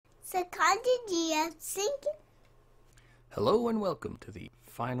Psychology of thinking. Hello and welcome to the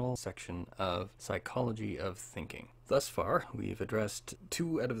final section of Psychology of Thinking. Thus far, we've addressed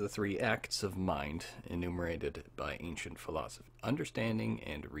 2 out of the 3 acts of mind enumerated by ancient philosophy: understanding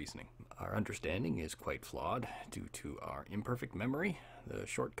and reasoning. Our understanding is quite flawed due to our imperfect memory, the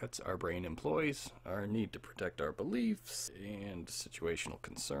shortcuts our brain employs, our need to protect our beliefs, and situational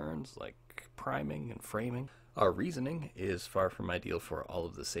concerns like priming and framing. Our reasoning is far from ideal for all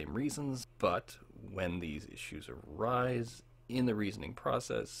of the same reasons, but when these issues arise in the reasoning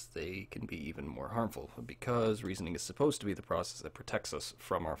process, they can be even more harmful, because reasoning is supposed to be the process that protects us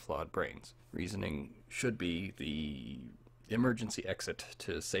from our flawed brains. Reasoning should be the emergency exit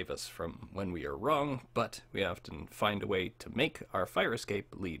to save us from when we are wrong, but we often find a way to make our fire escape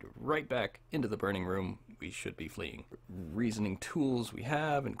lead right back into the burning room we should be fleeing. Reasoning tools we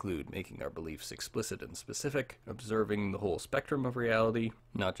have include making our beliefs explicit and specific, observing the whole spectrum of reality,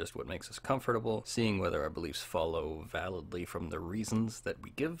 not just what makes us comfortable, seeing whether our beliefs follow validly from the reasons that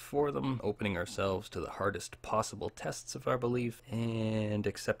we give for them, opening ourselves to the hardest possible tests of our belief, and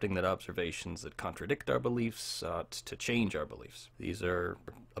accepting that observations that contradict our beliefs ought to change our beliefs. These are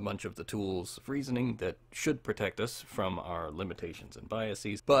a bunch of the tools of reasoning that should protect us from our limitations and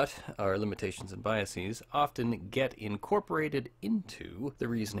biases, but our limitations and biases often get incorporated into the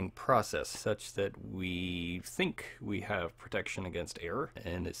reasoning process such that we think we have protection against error,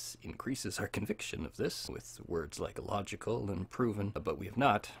 and this increases our conviction of this with words like logical and proven, but we have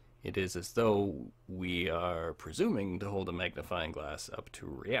not. It is as though we are presuming to hold a magnifying glass up to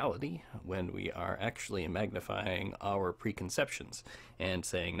reality when we are actually magnifying our preconceptions and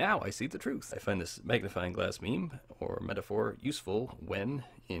saying, now I see the truth. I find this magnifying glass meme or metaphor useful when,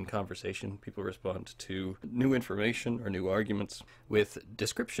 in conversation, people respond to new information or new arguments with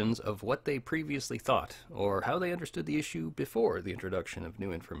descriptions of what they previously thought or how they understood the issue before the introduction of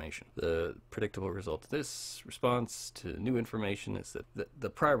new information. The predictable result of this response to new information is that the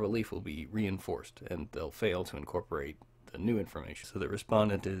prior belief will be reinforced and they'll fail to incorporate the new information. So the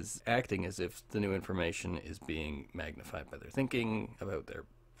respondent is acting as if the new information is being magnified by their thinking about their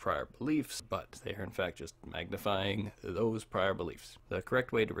prior beliefs, but they are in fact just magnifying those prior beliefs. The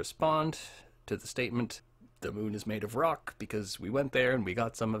correct way to respond to the statement, the moon is made of rock because we went there and we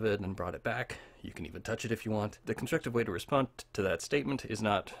got some of it and brought it back. You can even touch it if you want. The constructive way to respond to that statement is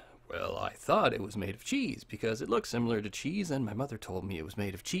not, well, I thought it was made of cheese because it looks similar to cheese and my mother told me it was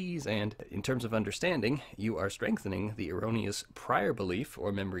made of cheese. And in terms of understanding, you are strengthening the erroneous prior belief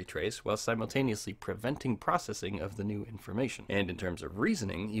or memory trace while simultaneously preventing processing of the new information. And in terms of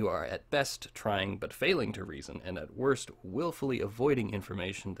reasoning, you are at best trying but failing to reason, and at worst willfully avoiding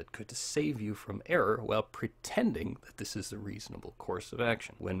information that could save you from error while pretending that this is the reasonable course of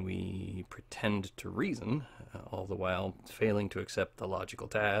action. When we pretend to reason, all the while failing to accept the logical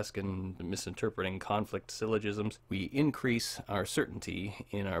task and misinterpreting conflict syllogisms, we increase our certainty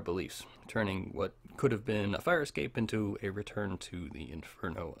in our beliefs, turning what could have been a fire escape into a return to the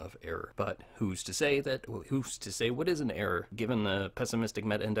inferno of error. But who's to say what is an error? Given the pessimistic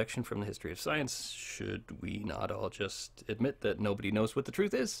meta-induction from the history of science, should we not all just admit that nobody knows what the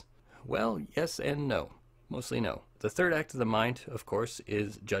truth is? Well, yes and no. Mostly no. The third act of the mind, of course,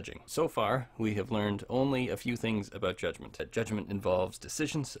 is judging. So far, we have learned only a few things about judgment. That judgment involves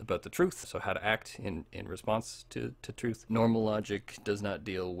decisions about the truth, so how to act in response to truth. Normal logic does not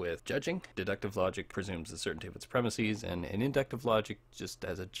deal with judging. Deductive logic presumes the certainty of its premises, and inductive logic just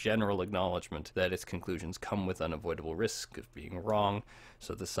has a general acknowledgement that its conclusions come with unavoidable risk of being wrong,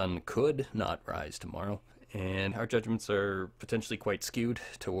 so the sun could not rise tomorrow. And our judgments are potentially quite skewed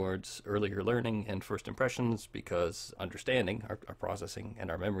towards earlier learning and first impressions because understanding, our processing,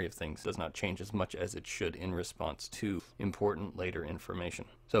 and our memory of things does not change as much as it should in response to important later information.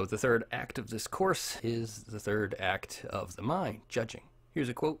 So the third act of this course is the third act of the mind, judging. Here's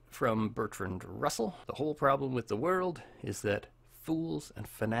a quote from Bertrand Russell. The whole problem with the world is that fools and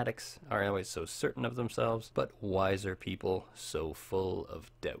fanatics are always so certain of themselves, but wiser people so full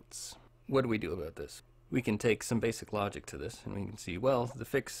of doubts. What do we do about this? We can take some basic logic to this, and we can see, well, the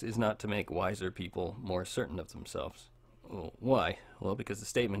fix is not to make wiser people more certain of themselves. Well, why? Well, because the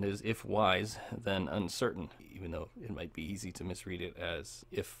statement is, if wise, then uncertain, even though it might be easy to misread it as,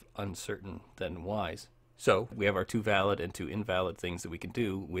 if uncertain, then wise. So, we have our 2 valid and 2 invalid things that we can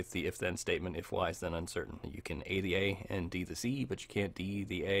do with the if-then statement, if wise, then uncertain. You can A the A and D the C, but you can't D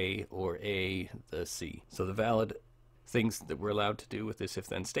the A or A the C. So the valid things that we're allowed to do with this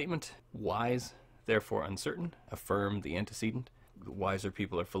if-then statement, wise, therefore uncertain, affirm the antecedent. Wiser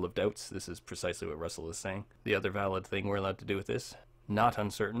people are full of doubts. This is precisely what Russell is saying. The other valid thing we're allowed to do with this, not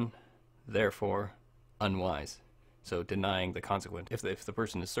uncertain, therefore unwise. So denying the consequent. If the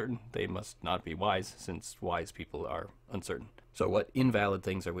person is certain, they must not be wise, since wise people are uncertain. So what invalid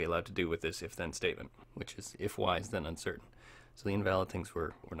things are we allowed to do with this if-then statement, which is if wise, then uncertain? So the invalid things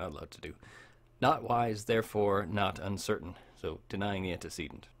we're not allowed to do. Not wise, therefore not uncertain. So denying the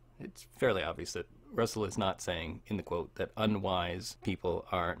antecedent. It's fairly obvious that Russell is not saying in the quote that unwise people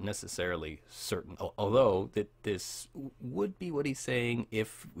are necessarily certain, although that this would be what he's saying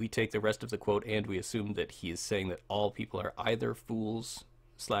if we take the rest of the quote and we assume that he is saying that all people are either fools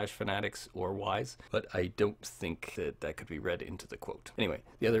 / fanatics or wise, but I don't think that that could be read into the quote. Anyway,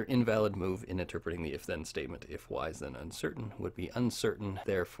 the other invalid move in interpreting the if-then statement, if wise then uncertain, would be uncertain,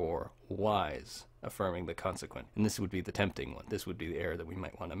 therefore wise, affirming the consequent. And this would be the tempting one. This would be the error that we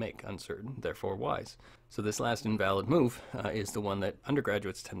might want to make. Uncertain, therefore wise. So this last invalid move is the one that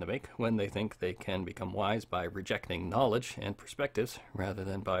undergraduates tend to make when they think they can become wise by rejecting knowledge and perspectives rather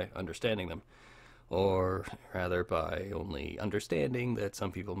than by understanding them. Or rather by only understanding that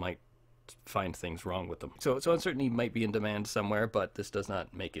some people might find things wrong with them. So uncertainty might be in demand somewhere, but this does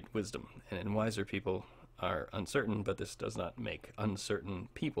not make it wisdom. And wiser people are uncertain, but this does not make uncertain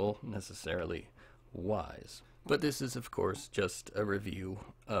people necessarily wise. But this is, of course, just a review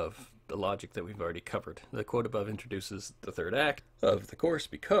of the logic that we've already covered. The quote above introduces the third act of the course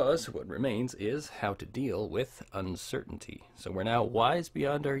because what remains is how to deal with uncertainty. So we're now wise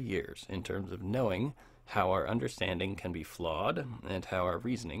beyond our years in terms of knowing how our understanding can be flawed and how our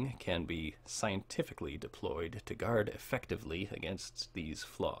reasoning can be scientifically deployed to guard effectively against these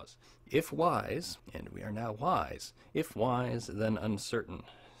flaws. If wise, and we are now wise, if wise, then uncertain.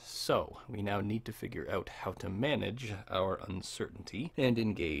 So, we now need to figure out how to manage our uncertainty and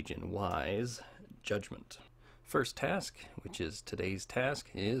engage in wise judgment. First task, which is today's task,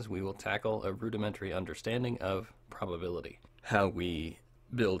 is we will tackle a rudimentary understanding of probability. How we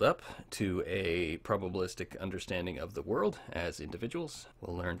build up to a probabilistic understanding of the world as individuals.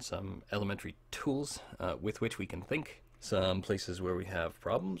 We'll learn some elementary tools with which we can think, some places where we have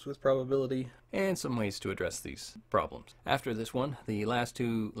problems with probability, and some ways to address these problems. After this one, the last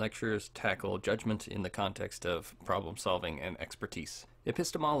two lectures tackle judgment in the context of problem solving and expertise.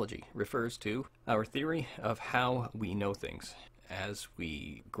 Epistemology refers to our theory of how we know things. As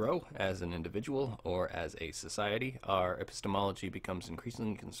we grow as an individual or as a society, our epistemology becomes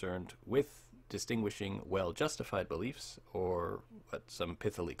increasingly concerned with distinguishing well-justified beliefs, or what some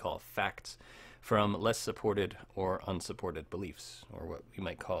pithily call facts, from less supported or unsupported beliefs, or what we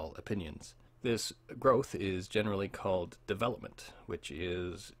might call opinions. This growth is generally called development, which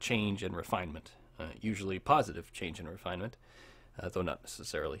is change and refinement, usually positive change and refinement, though not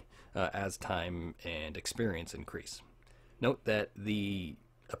necessarily, as time and experience increase. Note that the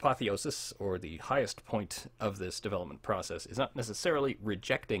apotheosis, or the highest point of this development process, is not necessarily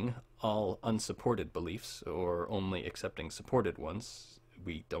rejecting all unsupported beliefs or only accepting supported ones.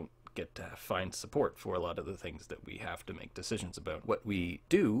 We don't get to find support for a lot of the things that we have to make decisions about. What we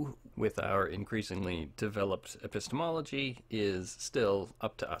do with our increasingly developed epistemology is still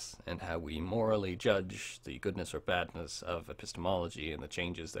up to us, and how we morally judge the goodness or badness of epistemology and the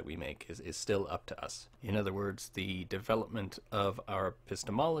changes that we make is still up to us. In other words, the development of our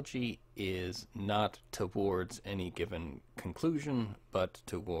epistemology is not towards any given conclusion, but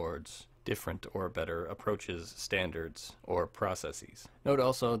towards different or better approaches, standards, or processes. Note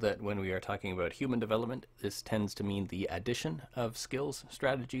also that when we are talking about human development, this tends to mean the addition of skills,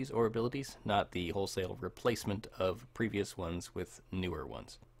 strategies, or abilities, not the wholesale replacement of previous ones with newer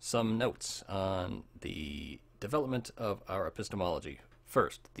ones. Some notes on the development of our epistemology.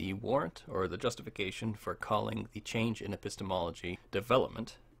 First, the warrant or the justification for calling the change in epistemology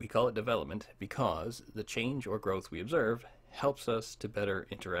development. We call it development because the change or growth we observe helps us to better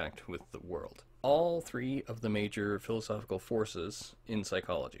interact with the world. All three of the major philosophical forces in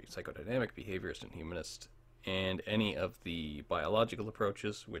psychology, psychodynamic, behaviorist, and humanist, and any of the biological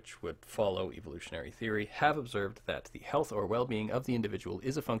approaches which would follow evolutionary theory, have observed that the health or well-being of the individual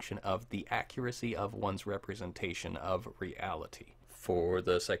is a function of the accuracy of one's representation of reality. For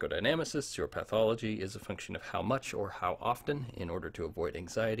the psychodynamicists, your pathology is a function of how much or how often, in order to avoid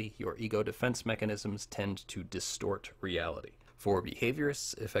anxiety, your ego defense mechanisms tend to distort reality. For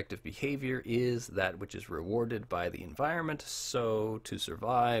behaviorists, effective behavior is that which is rewarded by the environment, so to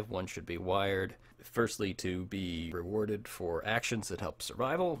survive, one should be wired, firstly, to be rewarded for actions that help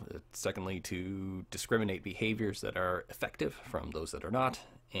survival, secondly, to discriminate behaviors that are effective from those that are not,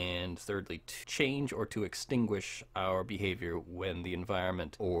 and thirdly, to change or to extinguish our behavior when the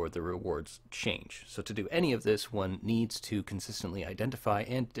environment or the rewards change. So to do any of this, one needs to consistently identify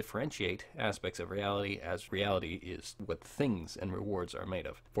and differentiate aspects of reality, as reality is what things and rewards are made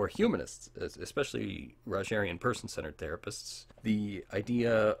of. For humanists, especially Rogerian person-centered therapists, the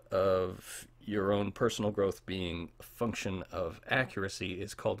idea of your own personal growth being a function of accuracy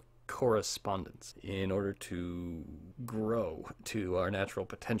is called correspondence. In order to grow to our natural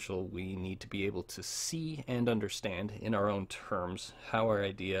potential, we need to be able to see and understand in our own terms how our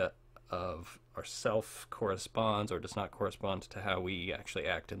idea of ourself corresponds or does not correspond to how we actually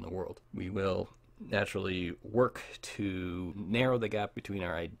act in the world. We will naturally work to narrow the gap between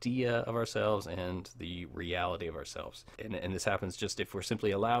our idea of ourselves and the reality of ourselves. And this happens just if we're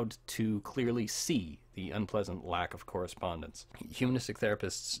simply allowed to clearly see the unpleasant lack of correspondence. Humanistic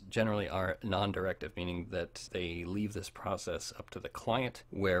therapists generally are non-directive, meaning that they leave this process up to the client,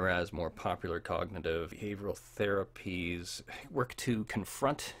 whereas more popular cognitive behavioral therapies work to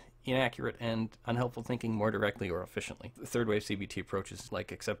confront inaccurate and unhelpful thinking more directly or efficiently. The third wave CBT approaches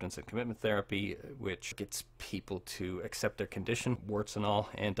like acceptance and commitment therapy, which gets people to accept their condition, warts and all,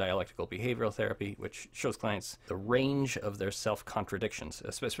 and dialectical behavioral therapy, which shows clients the range of their self-contradictions,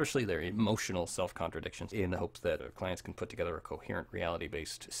 especially their emotional self-contradictions, in the hopes that clients can put together a coherent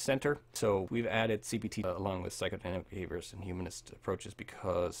reality-based center. So we've added CBT along with psychodynamic behaviors and humanist approaches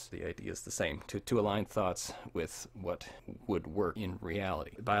because the idea is the same, to align thoughts with what would work in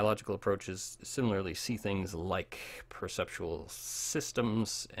reality. Biological approaches similarly see things like perceptual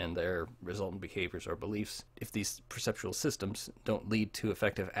systems and their resultant behaviors or beliefs. If these perceptual systems don't lead to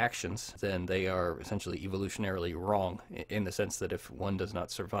effective actions, then they are essentially evolutionarily wrong, in the sense that if one does not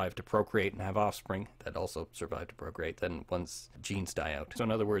survive to procreate and have offspring that also survive to procreate, then one's genes die out. So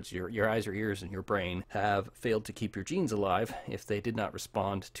in other words, your eyes or ears and your brain have failed to keep your genes alive if they did not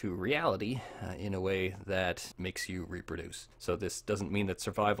respond to reality in a way that makes you reproduce. So this doesn't mean that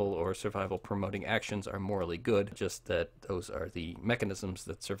survival or survival promoting actions are morally good, just that those are the mechanisms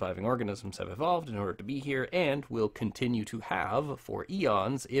that surviving organisms have evolved in order to be here and will continue to have for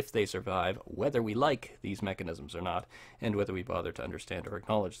eons if they survive, whether we like these mechanisms or not, and whether we bother to understand or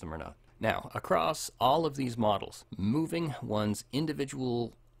acknowledge them or not. Now, across all of these models, moving one's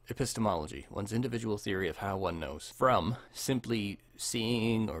individual epistemology, one's individual theory of how one knows, from simply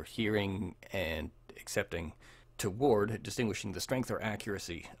seeing or hearing and accepting toward distinguishing the strength or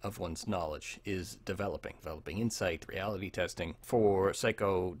accuracy of one's knowledge is developing insight, reality testing. For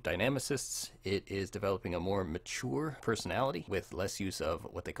psychodynamicists, it is developing a more mature personality with less use of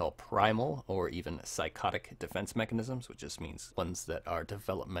what they call primal or even psychotic defense mechanisms, which just means ones that are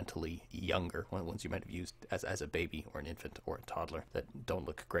developmentally younger, ones you might have used as a baby or an infant or a toddler that don't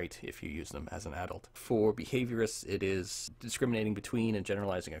look great if you use them as an adult. For behaviorists, it is discriminating between and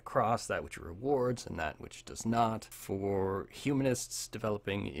generalizing across that which rewards and that which does not. For humanists,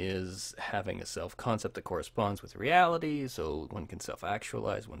 developing is having a self-concept that corresponds with reality, so one can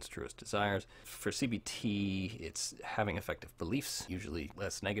self-actualize one's truest desires. For CBT, it's having effective beliefs, usually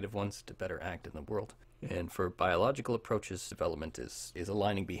less negative ones, to better act in the world. And for biological approaches, development is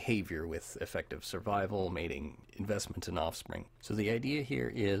aligning behavior with effective survival, mating, investment in offspring. So the idea here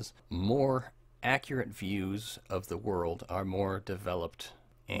is more accurate views of the world are more developed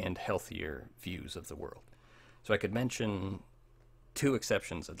and healthier views of the world. So I could mention two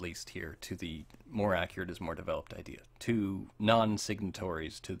exceptions, at least here, to the more accurate is more developed idea. Two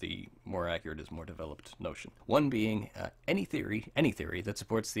non-signatories to the more accurate is more developed notion. One being any theory that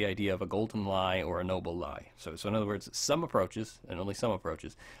supports the idea of a golden lie or a noble lie. So in other words, some approaches, and only some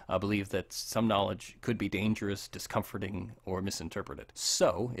approaches, believe that some knowledge could be dangerous, discomforting, or misinterpreted.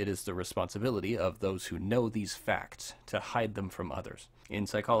 So it is the responsibility of those who know these facts to hide them from others. In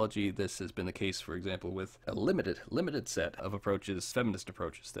psychology, this has been the case, for example, with a limited set of approaches, feminist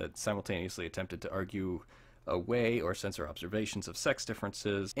approaches, that simultaneously attempted to argue away or censor observations of sex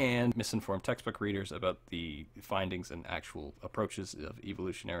differences and misinform textbook readers about the findings and actual approaches of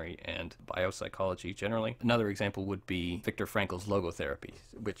evolutionary and biopsychology generally. Another example would be Viktor Frankl's logotherapy,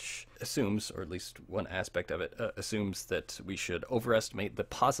 which assumes, or at least one aspect of it, assumes that we should overestimate the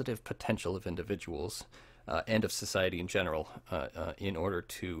positive potential of individuals and of society in general in order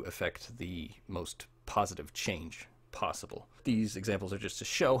to effect the most positive change possible. These examples are just to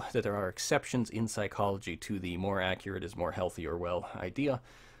show that there are exceptions in psychology to the more accurate is more healthy or well idea,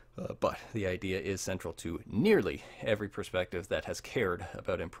 but the idea is central to nearly every perspective that has cared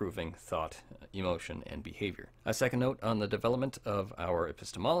about improving thought, emotion, and behavior. A second note on the development of our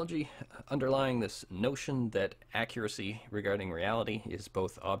epistemology, underlying this notion that accuracy regarding reality is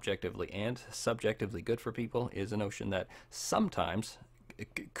both objectively and subjectively good for people, is a notion that sometimes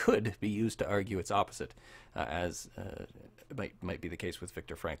could be used to argue its opposite, as might be the case with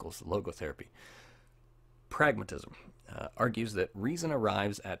Viktor Frankl's logotherapy. Pragmatism argues that reason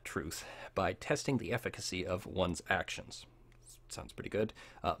arrives at truth by testing the efficacy of one's actions. Sounds pretty good.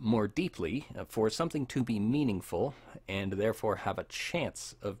 More deeply, for something to be meaningful and therefore have a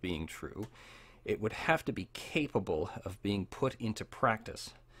chance of being true, it would have to be capable of being put into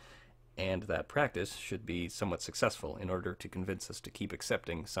practice. And that practice should be somewhat successful in order to convince us to keep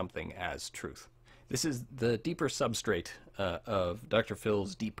accepting something as truth. This is the deeper substrate of Dr.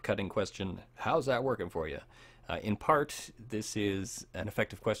 Phil's deep-cutting question, how's that working for you? In part, this is an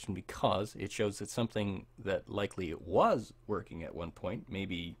effective question because it shows that something that likely was working at one point,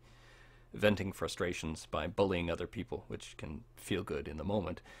 maybe venting frustrations by bullying other people, which can feel good in the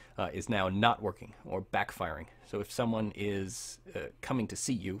moment, is now not working or backfiring. So if someone is coming to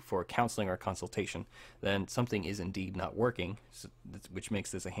see you for counseling or consultation, then something is indeed not working, which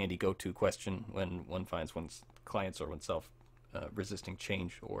makes this a handy go-to question when one finds one's clients or oneself resisting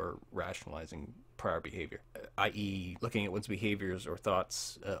change or rationalizing prior behavior, i.e. looking at one's behaviors or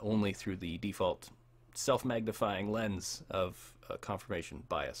thoughts only through the default self-magnifying lens of confirmation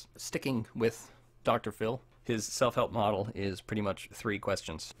bias. Sticking with Dr. Phil, his self-help model is pretty much 3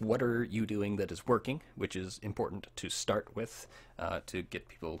 questions. What are you doing that is working, which is important to start with to get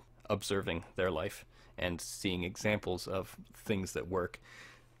people observing their life and seeing examples of things that work.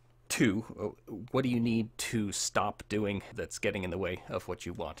 2, what do you need to stop doing that's getting in the way of what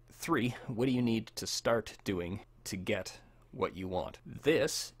you want? 3, what do you need to start doing to get what you want?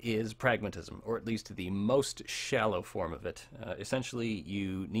 This is pragmatism, or at least the most shallow form of it. Essentially,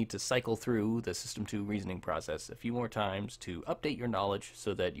 you need to cycle through the System 2 reasoning process a few more times to update your knowledge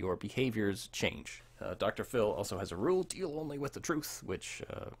so that your behaviors change. Dr. Phil also has a rule, deal only with the truth, which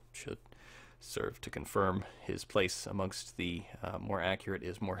should serve to confirm his place amongst the more accurate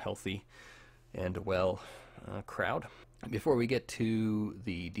is more healthy and well crowd. Before we get to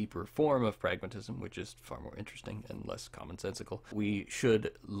the deeper form of pragmatism, which is far more interesting and less commonsensical, we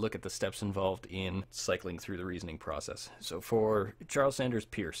should look at the steps involved in cycling through the reasoning process. So for Charles Sanders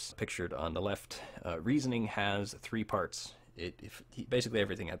Peirce, pictured on the left, reasoning has 3 parts. Basically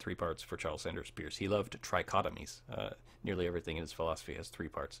everything had 3 parts for Charles Sanders Peirce. He loved trichotomies. Nearly everything in his philosophy has 3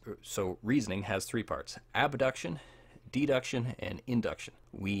 parts. So reasoning has 3 parts: abduction, deduction, and induction.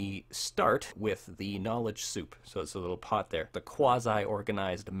 We start with the knowledge soup, so it's a little pot there, the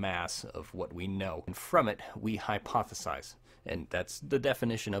quasi-organized mass of what we know, and from it we hypothesize. And that's the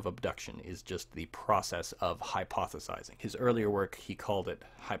definition of abduction, is just the process of hypothesizing. His earlier work, he called it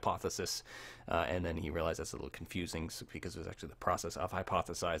hypothesis, and then he realized that's a little confusing because it was actually the process of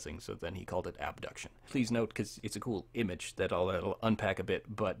hypothesizing, so then he called it abduction. Please note, because it's a cool image that I'll unpack a bit,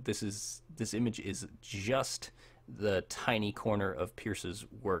 but this image is just the tiny corner of Peirce's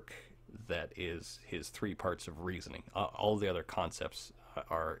work that is his 3 parts of reasoning. All the other concepts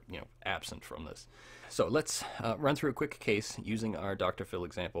are, absent from this. So let's run through a quick case using our Dr. Phil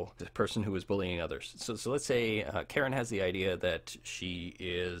example, the person who is bullying others. So let's say Karen has the idea that she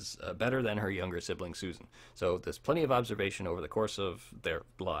is better than her younger sibling, Susan. So there's plenty of observation over the course of their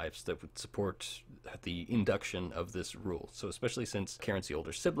lives that would support the induction of this rule. So especially since Karen's the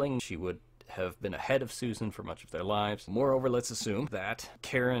older sibling, she would have been ahead of Susan for much of their lives. Moreover, let's assume that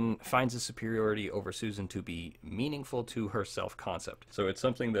Karen finds a superiority over Susan to be meaningful to her self-concept. So it's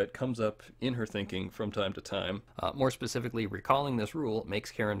something that comes up in her thinking from time to time. More specifically, recalling this rule makes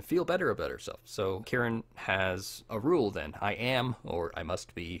Karen feel better about herself. So Karen has a rule then: I am, or I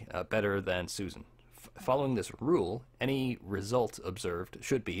must be, better than Susan. Following this rule, any result observed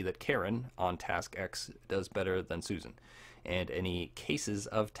should be that Karen on task X does better than Susan. And any cases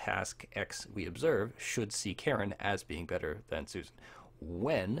of task X we observe should see Karen as being better than Susan.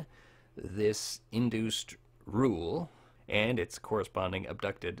 When this induced rule and its corresponding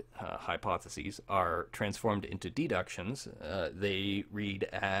abducted hypotheses are transformed into deductions, they read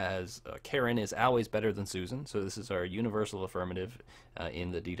as Karen is always better than Susan. So this is our universal affirmative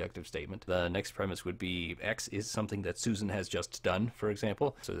in the deductive statement. The next premise would be X is something that Susan has just done, for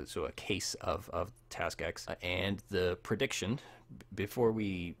example. So a case of task X. And the prediction, before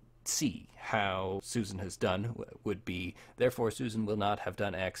we see how Susan has done, would be, therefore Susan will not have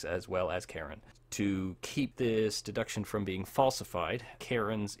done X as well as Karen. To keep this deduction from being falsified,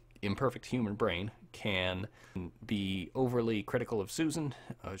 Karen's imperfect human brain can be overly critical of Susan.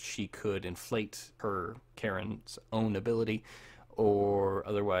 She could inflate Karen's own ability, or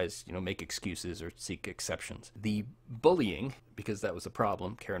otherwise, make excuses or seek exceptions. The bullying because that was a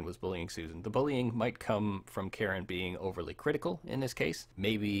problem. Karen was bullying Susan. The bullying might come from Karen being overly critical in this case.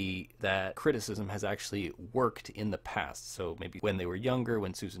 Maybe that criticism has actually worked in the past. So maybe when they were younger,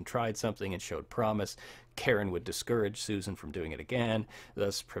 when Susan tried something and showed promise, Karen would discourage Susan from doing it again,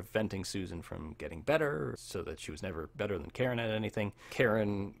 thus preventing Susan from getting better, so that she was never better than Karen at anything.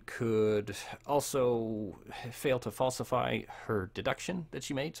 Karen could also fail to falsify her deduction that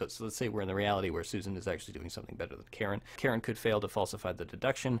she made. So let's say we're in the reality where Susan is actually doing something better than Karen. Karen could fail to falsify the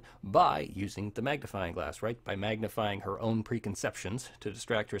deduction by using the magnifying glass, right? By magnifying her own preconceptions to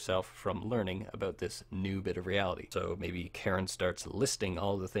distract herself from learning about this new bit of reality. So maybe Karen starts listing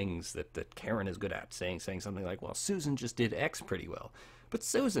all the things that Karen is good at, saying something like, well, Susan just did X pretty well, but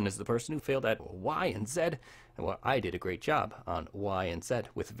Susan is the person who failed at Y and Z, and well, I did a great job on Y and Z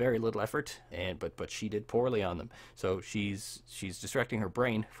with very little effort, and but she did poorly on them. So she's distracting her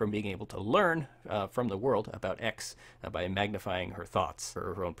brain from being able to learn from the world about X by magnifying her thoughts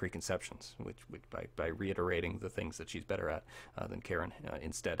or her own preconceptions, which by reiterating the things that she's better at than Karen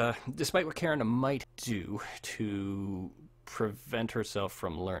instead. Despite what Karen might do to prevent herself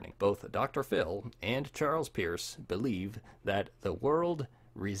from learning, both Dr. Phil and Charles Pierce believe that the world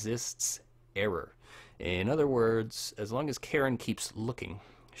resists error. In other words, as long as Karen keeps looking,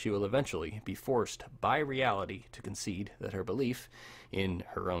 she will eventually be forced by reality to concede that her belief in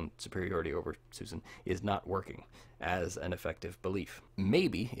her own superiority over Susan is not working as an effective belief.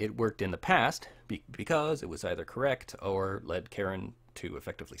 Maybe it worked in the past because it was either correct or led Karen to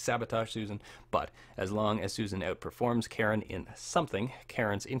effectively sabotage Susan, but as long as Susan outperforms Karen in something,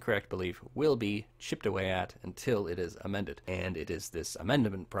 Karen's incorrect belief will be chipped away at until it is amended. And it is this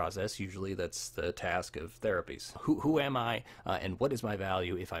amendment process, usually, that's the task of therapies. Who am I, and what is my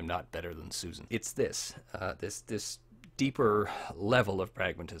value if I'm not better than Susan? It's this deeper level of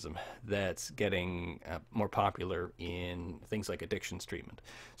pragmatism that's getting more popular in things like addictions treatment.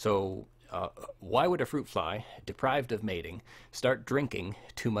 So why would a fruit fly, deprived of mating, start drinking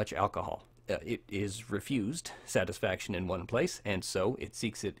too much alcohol? It is refused satisfaction in one place, and so it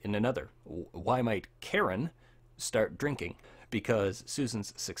seeks it in another. Why might Karen start drinking? Because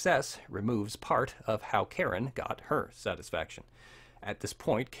Susan's success removes part of how Karen got her satisfaction. At this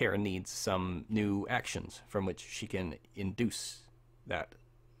point, Karen needs some new actions from which she can induce that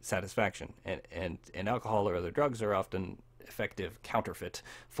satisfaction. And alcohol or other drugs are often effective counterfeit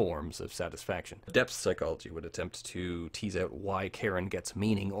forms of satisfaction. Depth psychology would attempt to tease out why Karen gets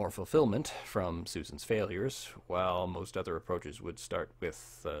meaning or fulfillment from Susan's failures, while most other approaches would start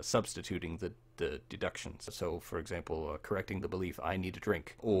with substituting the deductions. So, for example, correcting the belief I need to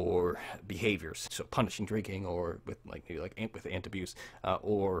drink, or behaviors, so punishing drinking, or with with anti-abuse,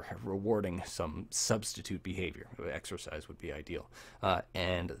 or rewarding some substitute behavior. Exercise would be ideal.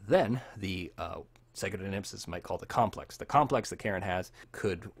 And then the psychodynamicists might call the complex. The complex that Karen has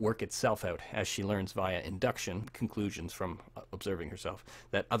could work itself out as she learns via induction conclusions from observing herself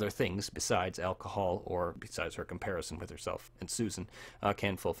that other things besides alcohol or besides her comparison with herself and Susan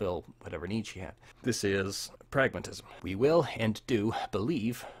can fulfill whatever need she had. This is pragmatism. We will and do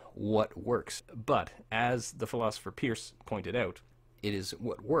believe what works, but as the philosopher Pierce pointed out, it is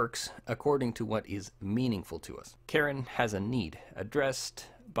what works according to what is meaningful to us. Karen has a need addressed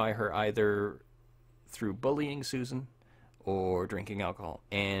by her either through bullying Susan or drinking alcohol.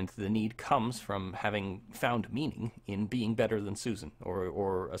 And the need comes from having found meaning in being better than Susan,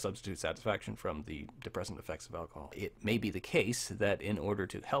 or a substitute satisfaction from the depressant effects of alcohol. It may be the case that in order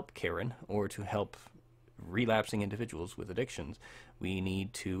to help Karen, or to help relapsing individuals with addictions, we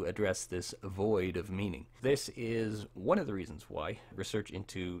need to address this void of meaning. This is one of the reasons why research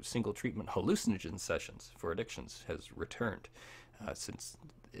into single treatment hallucinogen sessions for addictions has returned since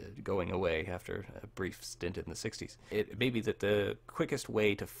going away after a brief stint in the 60s. It may be that the quickest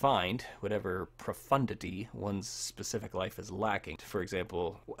way to find whatever profundity one's specific life is lacking. For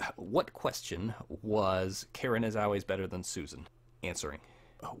example, what question was Karen is always better than Susan answering?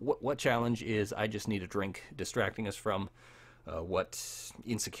 What challenge is I just need a drink distracting us from? What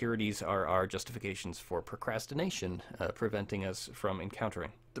insecurities are our justifications for procrastination preventing us from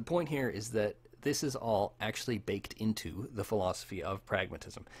encountering? The point here is that this is all actually baked into the philosophy of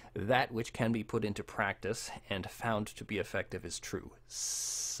pragmatism. That which can be put into practice and found to be effective is true.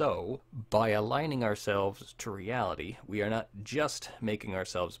 So, by aligning ourselves to reality, we are not just making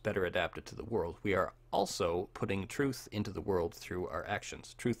ourselves better adapted to the world, we are also putting truth into the world through our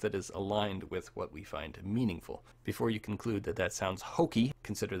actions, truth that is aligned with what we find meaningful. Before you conclude that that sounds hokey,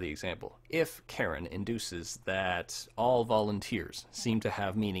 consider the example. If Karen induces that all volunteers seem to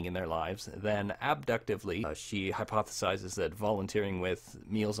have meaning in their lives, then abductively she hypothesizes that volunteering with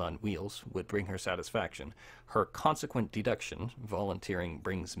Meals on Wheels would bring her satisfaction. Her consequent deduction, volunteering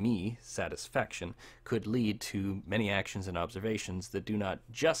brings me satisfaction, could lead to many actions and observations that do not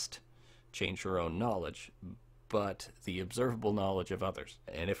just change her own knowledge, but the observable knowledge of others.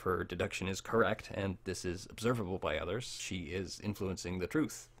 And if her deduction is correct, and this is observable by others, she is influencing the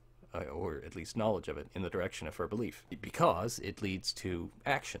truth, or at least knowledge of it, in the direction of her belief, because it leads to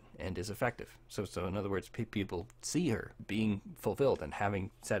action and is effective. So in other words, people see her being fulfilled and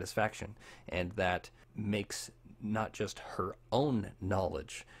having satisfaction, and that makes not just her own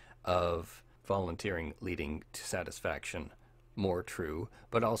knowledge of volunteering leading to satisfaction more true,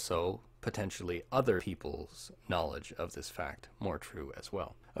 but also potentially other people's knowledge of this fact more true as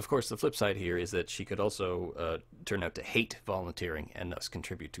well. Of course, the flip side here is that she could also turn out to hate volunteering and thus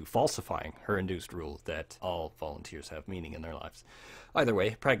contribute to falsifying her induced rule that all volunteers have meaning in their lives. Either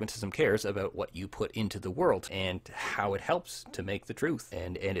way, pragmatism cares about what you put into the world and how it helps to make the truth.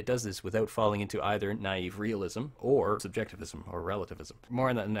 And it does this without falling into either naive realism or subjectivism or relativism. More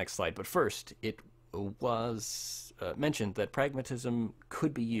on that in the next slide, but first, it was mentioned that pragmatism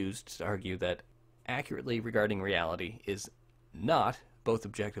could be used to argue that accurately regarding reality is not both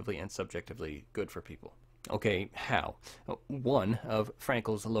objectively and subjectively good for people. Okay, how? One of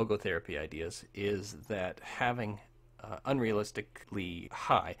Frankl's logotherapy ideas is that having unrealistically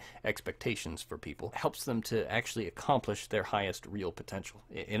high expectations for people helps them to actually accomplish their highest real potential.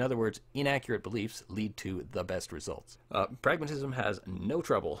 In other words, inaccurate beliefs lead to the best results. Pragmatism has no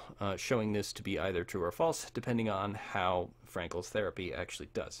trouble showing this to be either true or false, depending on how Frankl's therapy actually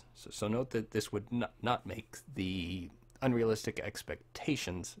does. So note that this would not make the unrealistic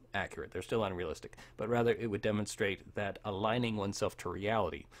expectations accurate. They're still unrealistic, but rather it would demonstrate that aligning oneself to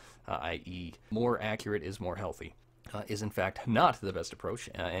reality, i.e. more accurate is more healthy, is in fact not the best approach,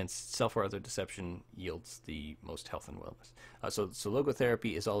 and self or other deception yields the most health and wellness. So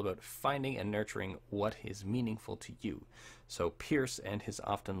logotherapy is all about finding and nurturing what is meaningful to you. So Peirce and his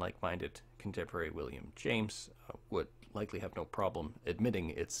often like-minded contemporary William James would likely have no problem admitting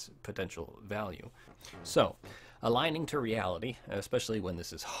its potential value. So aligning to reality, especially when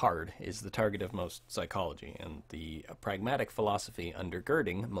this is hard, is the target of most psychology, and the pragmatic philosophy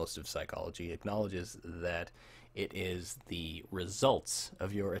undergirding most of psychology acknowledges that it is the results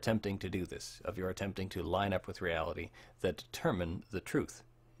of your attempting to do this, of your attempting to line up with reality, that determine the truth.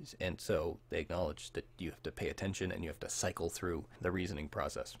 And so they acknowledge that you have to pay attention and you have to cycle through the reasoning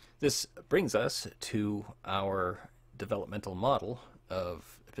process. This brings us to our developmental model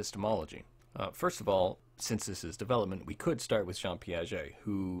of epistemology. First of all, since this is development, we could start with Jean Piaget,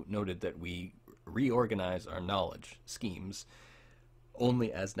 who noted that we reorganize our knowledge schemes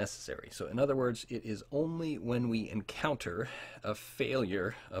only as necessary. So in other words, it is only when we encounter a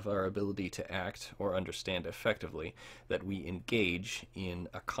failure of our ability to act or understand effectively that we engage in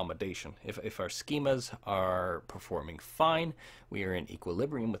accommodation. If our schemas are performing fine, we are in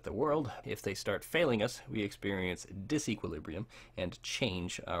equilibrium with the world. If they start failing us, we experience disequilibrium and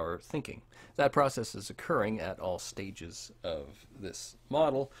change our thinking. That process is occurring at all stages of this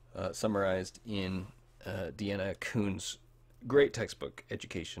model, summarized in Deanna Kuhn's great textbook,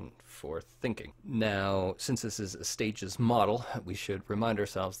 Education for Thinking. Now, since this is a stages model, we should remind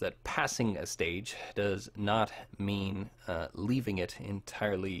ourselves that passing a stage does not mean leaving it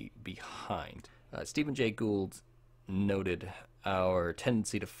entirely behind. Stephen Jay Gould noted our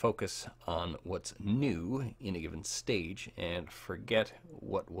tendency to focus on what's new in a given stage and forget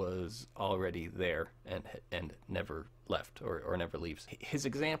what was already there and never left or never leaves. His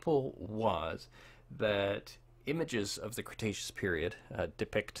example was that images of the Cretaceous period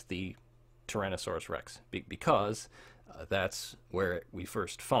depict the Tyrannosaurus rex because that's where we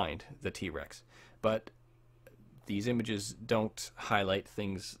first find the T-Rex. But these images don't highlight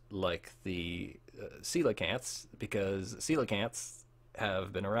things like the coelacanths, because coelacanths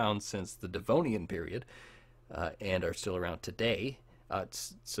have been around since the Devonian period and are still around today.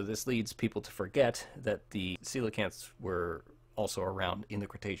 So this leads people to forget that the coelacanths were also around in the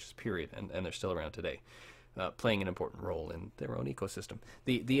Cretaceous period, and they're still around today, playing an important role in their own ecosystem.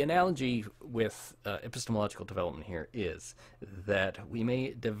 The analogy with epistemological development here is that we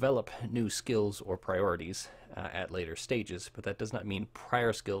may develop new skills or priorities at later stages, but that does not mean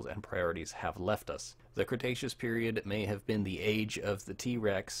prior skills and priorities have left us. The Cretaceous period may have been the age of the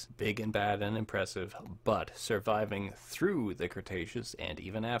T-Rex, big and bad and impressive, but surviving through the Cretaceous and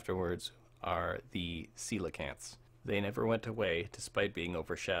even afterwards, are the coelacanths. They never went away despite being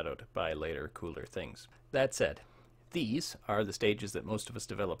overshadowed by later, cooler things. That said, these are the stages that most of us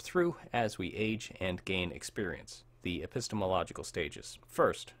develop through as we age and gain experience. The epistemological stages.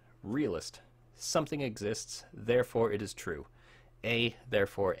 First, realist. Something exists, therefore it is true. A,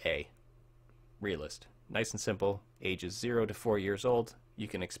 therefore A. Realist. Nice and simple. Ages 0 to 4 years old. You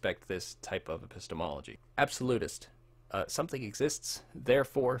can expect this type of epistemology. Absolutist. Something exists,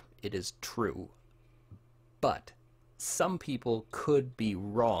 therefore it is true. But some people could be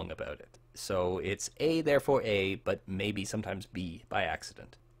wrong about it. So it's A, therefore A, but maybe sometimes B by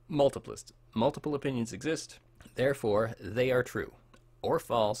accident. Multiplist. Multiple opinions exist, therefore they are true, or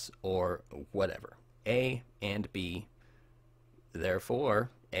false, or whatever. A and B,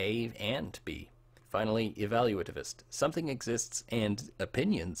 therefore A and B. Finally, evaluativist. Something exists and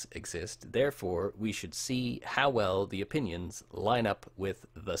opinions exist, therefore we should see how well the opinions line up with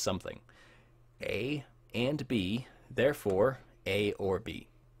the something. A and B, therefore A or B.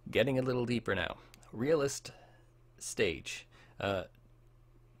 Getting a little deeper now. Realist stage.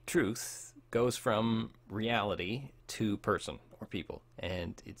 Truth goes from reality to person or people,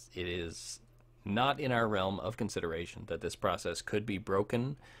 and it is not in our realm of consideration that this process could be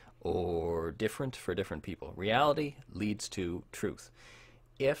broken or different for different people. Reality leads to truth.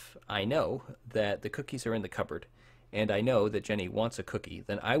 If I know that the cookies are in the cupboard and I know that Jenny wants a cookie,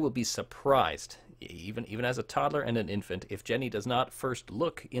 then I will be surprised, even as a toddler and an infant, if Jenny does not first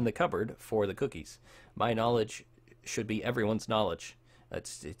look in the cupboard for the cookies. My knowledge should be everyone's knowledge.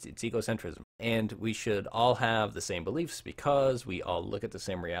 It's egocentrism. And we should all have the same beliefs because we all look at the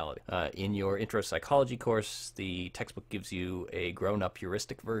same reality. In your intro psychology course, the textbook gives you a grown-up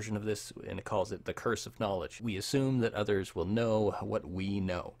heuristic version of this, and it calls it the curse of knowledge. We assume that others will know what we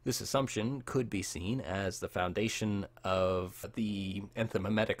know. This assumption could be seen as the foundation of the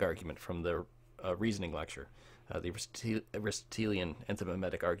enthymetic argument from the reasoning lecture. The Aristotelian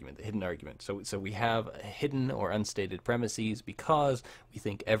enthymetic argument, the hidden argument. So we have hidden or unstated premises because we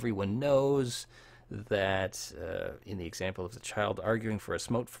think everyone knows that, in the example of the child arguing for a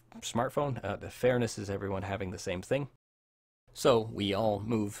smartphone, the fairness is everyone having the same thing. So we all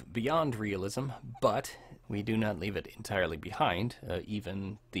move beyond realism, but we do not leave it entirely behind.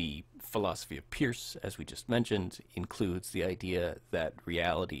 Even the philosophy of Peirce, as we just mentioned, includes the idea that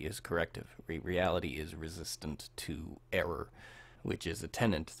reality is corrective. Reality is resistant to error, which is a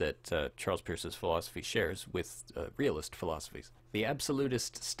tenet that Charles Peirce's philosophy shares with realist philosophies. The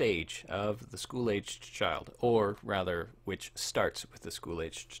absolutist stage of the school-aged child, or rather, which starts with the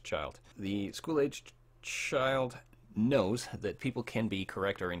school-aged child. The school-aged child knows that people can be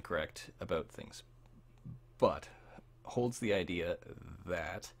correct or incorrect about things, but holds the idea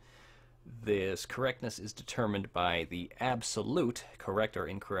that this correctness is determined by the absolute correct or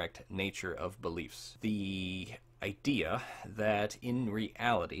incorrect nature of beliefs. The idea that in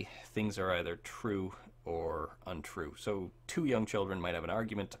reality things are either true or untrue. So two young children might have an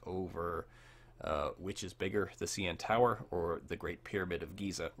argument over which is bigger, the CN Tower or the Great Pyramid of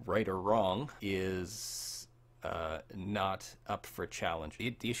Giza. Right or wrong is not up for challenge.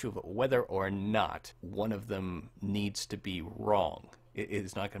 The issue of whether or not one of them needs to be wrong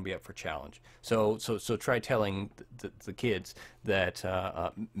is not going to be up for challenge. So try telling the kids that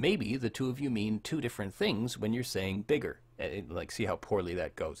maybe the two of you mean two different things when you're saying bigger. Like, see how poorly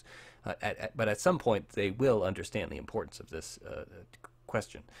that goes. But at some point, they will understand the importance of this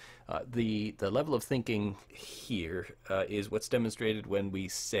question. The level of thinking here is what's demonstrated when we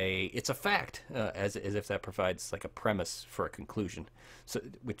say it's a fact, as if that provides like a premise for a conclusion. So,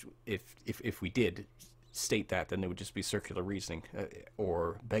 which if we did state that, then it would just be circular reasoning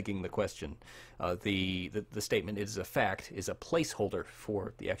or begging the question. The statement "it is a fact" is a placeholder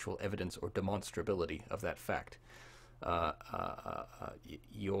for the actual evidence or demonstrability of that fact.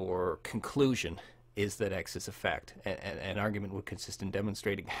 Your conclusion is that X is a fact. An argument would consist in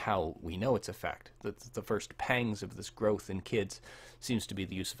demonstrating how we know it's a fact. The first pangs of this growth in kids seems to be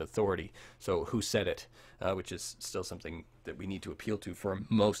the use of authority. So who said it, which is still something that we need to appeal to for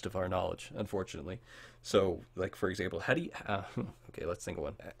most of our knowledge, unfortunately. So, like, for example, how do you, okay, let's think of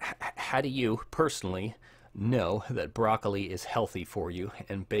one. How do you personally know that broccoli is healthy for you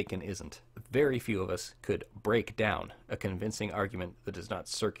and bacon isn't? Very few of us could break down a convincing argument that is not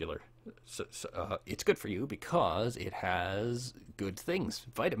circular. It's good for you because it has good things,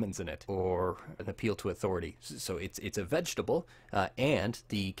 vitamins in it, or an appeal to authority. So it's a vegetable, and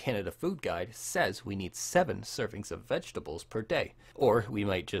the Canada Food Guide says we need 7 servings of vegetables per day. Or we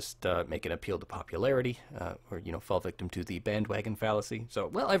might just make an appeal to popularity, or fall victim to the bandwagon fallacy. So,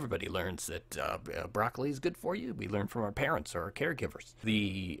 well, everybody learns that broccoli is good for you. We learn from our parents or our caregivers.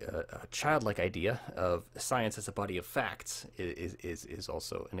 The childlike idea of science as a body of facts is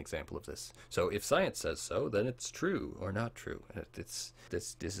also an example of this. So if science says so, then it's true or not true. This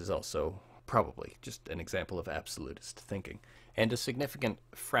is also probably just an example of absolutist thinking. And a significant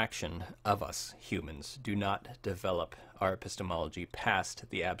fraction of us humans do not develop our epistemology past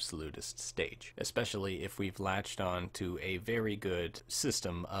the absolutist stage, especially if we've latched on to a very good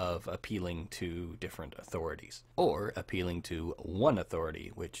system of appealing to different authorities, or appealing to one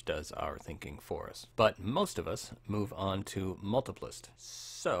authority which does our thinking for us. But most of us move on to multiplist.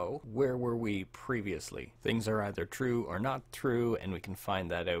 So, where were we previously? Things are either true or not true, and we can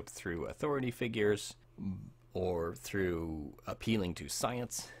find that out through authority figures, or through appealing to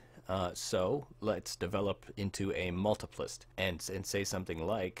science. So let's develop into a multiplist and say something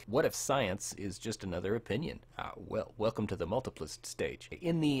like, what if science is just another opinion? Well, welcome to the multiplist stage.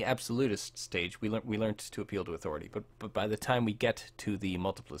 In the absolutist stage, we learned to appeal to authority, but by the time we get to the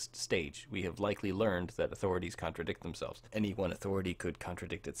multiplist stage, we have likely learned that authorities contradict themselves. Any one authority could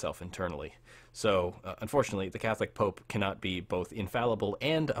contradict itself internally. So, unfortunately, the Catholic Pope cannot be both infallible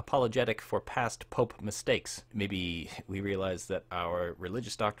and apologetic for past Pope mistakes. Maybe we realize that our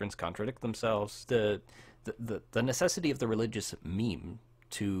religious doctrines contradict themselves. The necessity of the religious meme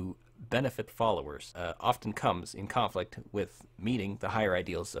to benefit followers often comes in conflict with meeting the higher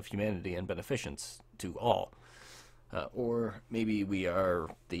ideals of humanity and beneficence to all. Or maybe we are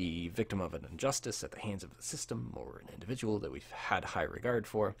the victim of an injustice at the hands of the system or an individual that we've had high regard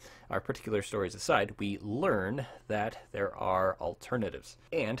for. Our particular stories aside, we learn that there are alternatives,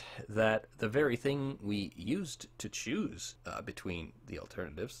 and that the very thing we used to choose between the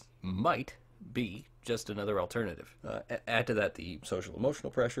alternatives might be just another alternative. Add to that the social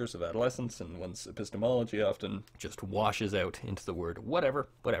emotional pressures of adolescence, and one's epistemology often just washes out into the word whatever.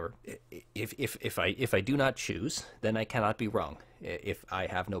 If I do not choose, then I cannot be wrong. If I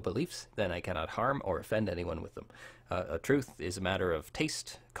have no beliefs, then I cannot harm or offend anyone with them. Truth is a matter of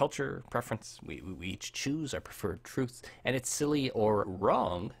taste, culture, preference. We each choose our preferred truth, and it's silly or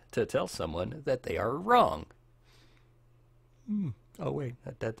wrong to tell someone that they are wrong. Oh wait,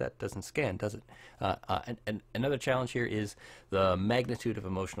 that doesn't scan, does it? And another challenge here is the magnitude of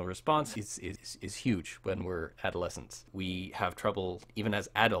emotional response is huge when we're adolescents. We have trouble even as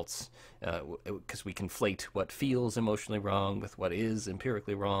adults because we conflate what feels emotionally wrong with what is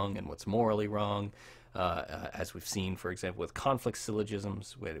empirically wrong and what's morally wrong. As we've seen, for example, with conflict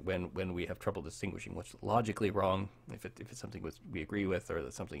syllogisms, when we have trouble distinguishing what's logically wrong, if it's something we agree with or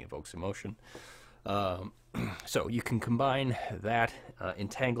that something evokes emotion. So you can combine that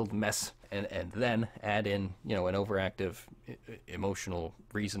entangled mess and then add in, an overactive emotional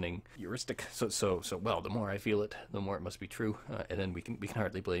reasoning heuristic. So well, the more I feel it, the more it must be true, and then we can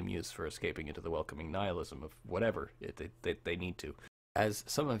hardly blame youths for escaping into the welcoming nihilism of whatever they need to. As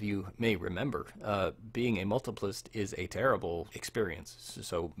some of you may remember, being a multiplist is a terrible experience.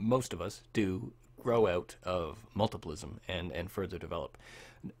 So most of us do grow out of multiplism and further develop.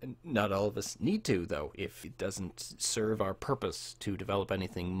 Not all of us need to, though, if it doesn't serve our purpose to develop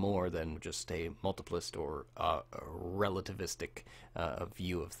anything more than just a multiplist or a relativistic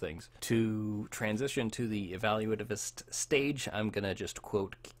view of things. To transition to the evaluativist stage, I'm going to just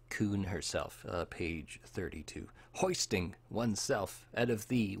quote Kuhn herself, page 32. Hoisting oneself out of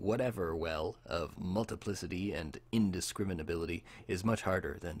the whatever well of multiplicity and indiscriminability is much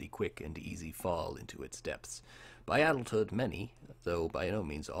harder than the quick and easy fall into its depths. By adulthood, many, though by no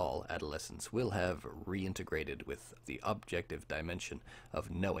means all, adolescents will have reintegrated with the objective dimension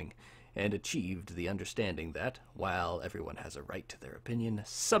of knowing and achieved the understanding that, while everyone has a right to their opinion,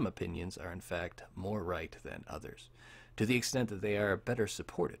 some opinions are in fact more right than others, to the extent that they are better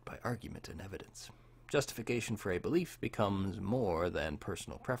supported by argument and evidence. Justification for a belief becomes more than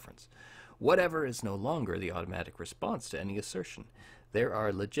personal preference. Whatever is no longer the automatic response to any assertion. There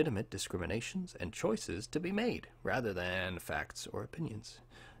are legitimate discriminations and choices to be made, rather than facts or opinions.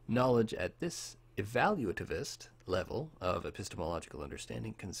 Knowledge at this evaluativist level of epistemological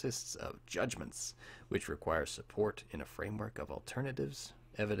understanding consists of judgments, which require support in a framework of alternatives,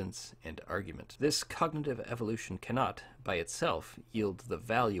 evidence, and argument. This cognitive evolution cannot, by itself, yield the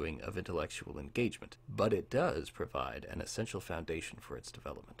valuing of intellectual engagement, but it does provide an essential foundation for its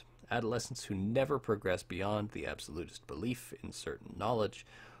development. Adolescents who never progress beyond the absolutist belief in certain knowledge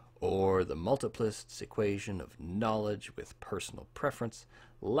or the multiplicities equation of knowledge with personal preference,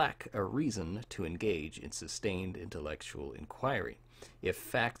 lack a reason to engage in sustained intellectual inquiry. If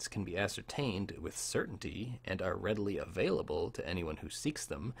facts can be ascertained with certainty and are readily available to anyone who seeks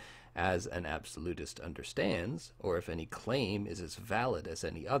them, as an absolutist understands, or if any claim is as valid as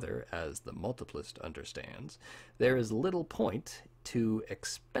any other, as the multiplicist understands, there is little point to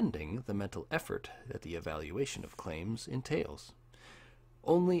expending the mental effort that the evaluation of claims entails.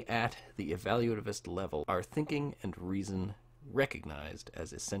 Only at the evaluativist level are thinking and reason recognized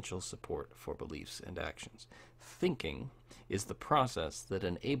as essential support for beliefs and actions. Thinking is the process that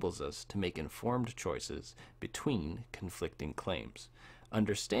enables us to make informed choices between conflicting claims.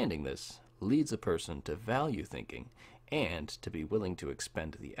 Understanding this leads a person to value thinking and to be willing to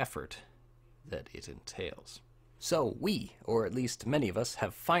expend the effort that it entails. So we, or at least many of us,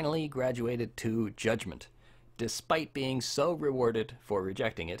 have finally graduated to judgment, despite being so rewarded for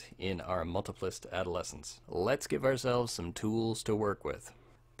rejecting it in our multiplicity adolescence. Let's give ourselves some tools to work with.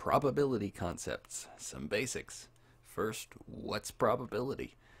 Probability concepts, some basics. First, what's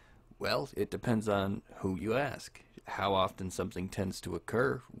probability? Well, it depends on who you ask. How often something tends to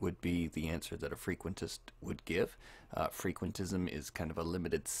occur would be the answer that a frequentist would give. Frequentism is kind of a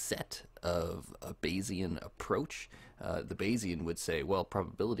limited set of a Bayesian approach. The Bayesian would say, well,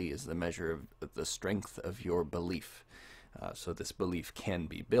 probability is the measure of the strength of your belief. So this belief can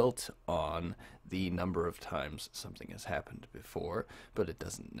be built on the number of times something has happened before, but it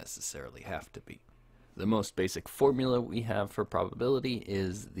doesn't necessarily have to be. The most basic formula we have for probability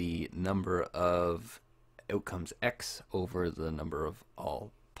is the number of outcomes x over the number of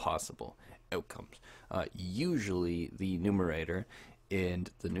all possible outcomes. Usually the numerator, and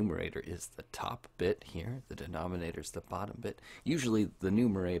the numerator is the top bit here, the denominator is the bottom bit. Usually the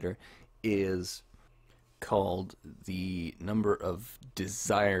numerator is called the number of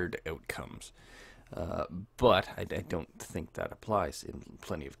desired outcomes. But I don't think that applies in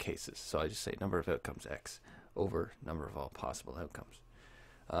plenty of cases. So I just say number of outcomes x over number of all possible outcomes.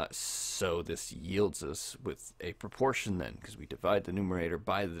 So this yields us with a proportion then, because we divide the numerator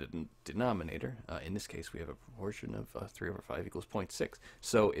by the denominator. In this case, we have a proportion of 3 over 5 equals 0.6.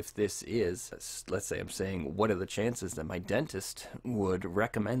 So if this is, let's say I'm saying, what are the chances that my dentist would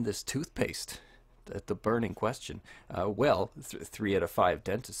recommend this toothpaste? The burning question. Well, 3 out of 5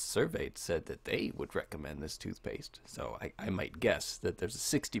 dentists surveyed said that they would recommend this toothpaste. So I might guess that there's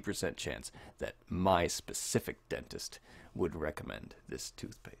a 60% chance that my specific dentist would recommend this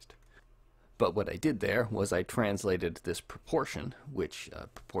toothpaste. But what I did there was I translated this proportion, which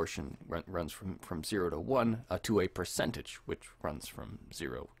proportion runs from 0 to 1, to a percentage, which runs from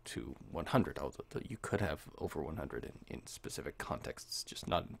 0 to 100, although you could have over 100 in specific contexts, just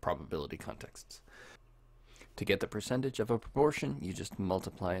not in probability contexts. To get the percentage of a proportion, you just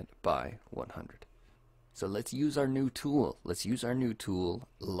multiply it by 100. So let's use our new tool. Let's use our new tool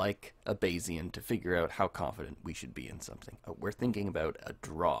like a Bayesian to figure out how confident we should be in something. We're thinking about a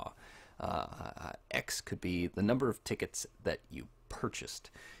draw. X could be the number of tickets that you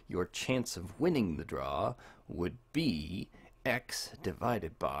purchased. Your chance of winning the draw would be X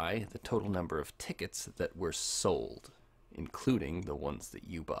divided by the total number of tickets that were sold, including the ones that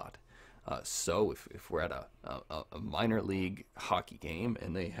you bought. So if we're at a minor league hockey game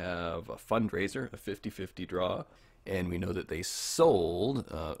and they have a fundraiser, a 50-50 draw, and we know that they sold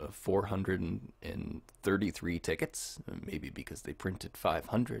 433 tickets, maybe because they printed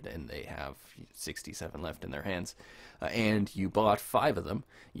 500 and they have 67 left in their hands, and you bought 5 of them,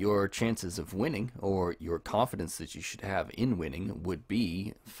 your chances of winning, or your confidence that you should have in winning, would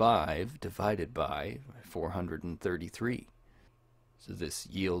be 5 divided by 433. So this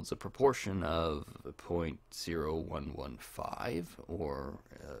yields a proportion of 0.0115, or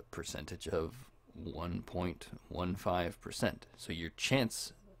a percentage of 1.15%. So your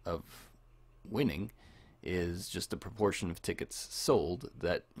chance of winning is just the proportion of tickets sold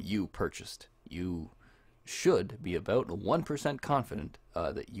that you purchased. You should be about 1% confident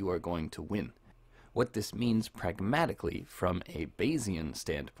that you are going to win. What this means pragmatically from a Bayesian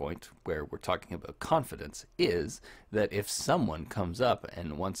standpoint, where we're talking about confidence, is that if someone comes up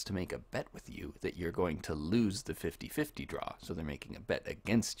and wants to make a bet with you that you're going to lose the 50-50 draw, so they're making a bet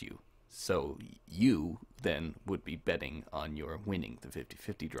against you, so you then would be betting on your winning the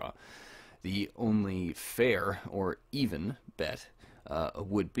 50-50 draw. The only fair or even bet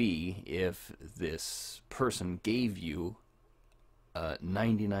would be if this person gave you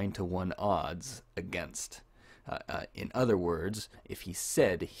 99 to 1 odds against. In other words, if he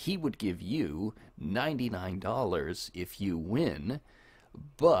said he would give you $99 if you win,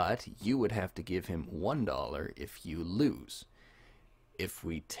 but you would have to give him $1 if you lose. if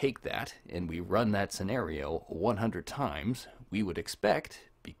we take that and we run that scenario 100 times, we would expect,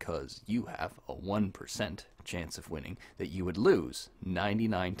 because you have a 1% chance of winning, that you would lose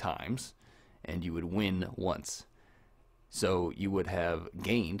 99 times and you would win once. So you would have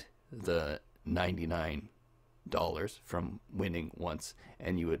gained the $99 from winning once,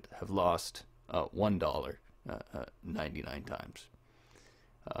 and you would have lost $1 99 times.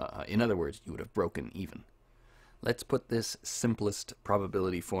 In other words, you would have broken even. Let's put this simplest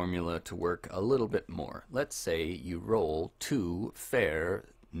probability formula to work a little bit more. Let's say you roll 2 fair,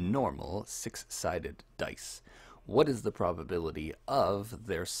 normal, 6-sided dice. What is the probability of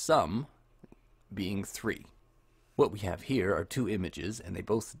their sum being 3? What we have here are 2 images, and they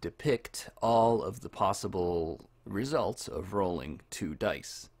both depict all of the possible results of rolling 2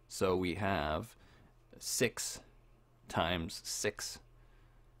 dice. So we have 6 times 6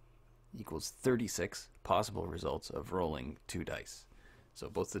 equals 36 possible results of rolling 2 dice. So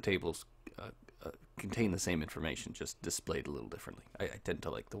both the tables contain the same information, just displayed a little differently. I tend to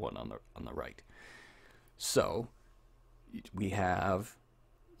like the one on the right. So we have,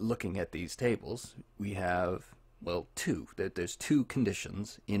 looking at these tables, we have, well, there's 2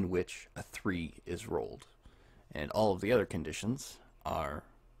 conditions in which a 3 is rolled, and all of the other conditions are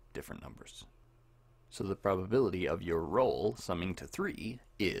different numbers. So the probability of your roll summing to 3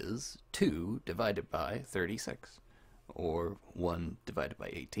 is 2 divided by 36, or 1 divided by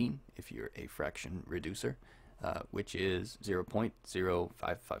 18 if you're a fraction reducer, which is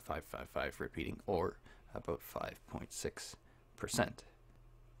 0.055555 repeating, or about 5.6%.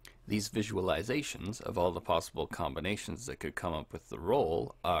 These visualizations of all the possible combinations that could come up with the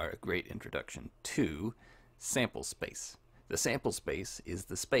roll are a great introduction to sample space. The sample space is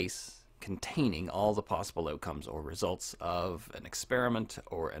the space containing all the possible outcomes or results of an experiment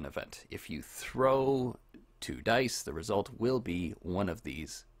or an event. If you throw 2 dice, the result will be one of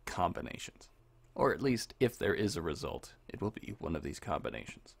these combinations. Or at least, if there is a result, it will be one of these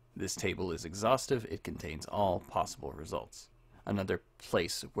combinations. This table is exhaustive. It contains all possible results. Another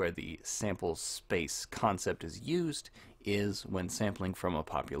place where the sample space concept is used is when sampling from a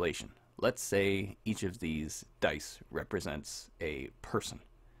population. Let's say each of these dice represents a person,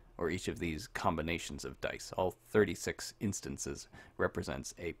 or each of these combinations of dice, all 36 instances,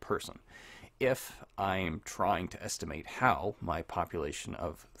 represents a person. If I'm trying to estimate how my population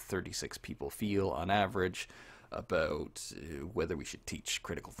of 36 people feel on average about whether we should teach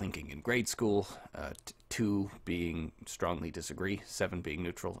critical thinking in grade school, 2 being strongly disagree, 7 being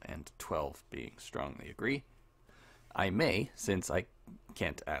neutral, and 12 being strongly agree, I may, since I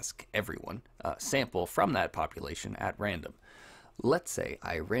can't ask everyone, sample from that population at random. Let's say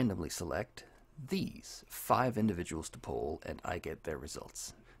I randomly select these 5 individuals to poll, and I get their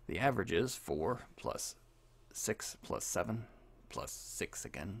results. The average is 4 plus 6 plus 7 plus 6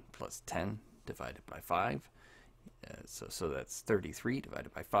 again plus 10 divided by 5. So that's 33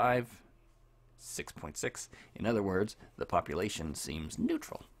 divided by 5, 6.6. In other words, the population seems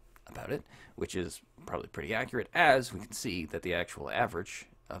neutral about it, which is probably pretty accurate, as we can see that the actual average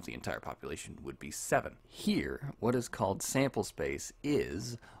of the entire population would be 7. Here, what is called sample space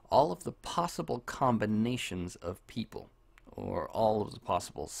is all of the possible combinations of people, or all of the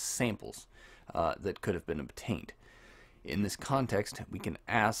possible samples that could have been obtained. In this context, we can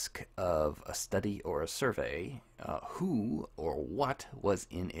ask of a study or a survey who or what was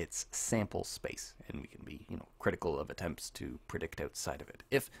in its sample space, and we can be, critical of attempts to predict outside of it.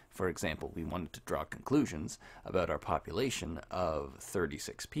 If, for example, we wanted to draw conclusions about our population of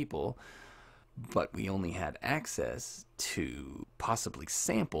 36 people, but we only had access to possibly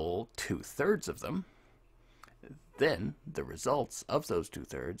sample 2/3 of them, then the results of those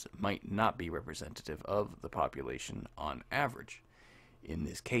 2/3 might not be representative of the population on average. In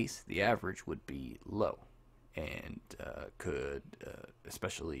this case, the average would be low and could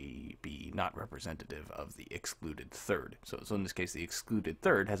especially be not representative of the excluded third. So in this case, the excluded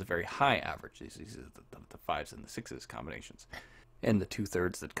third has a very high average. These are the 5s and the 6s combinations. And the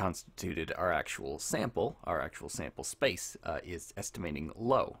 2/3 that constituted our actual sample space, is estimating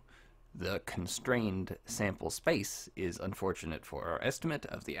low. The constrained sample space is unfortunate for our estimate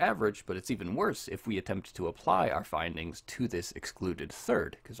of the average, but it's even worse if we attempt to apply our findings to this excluded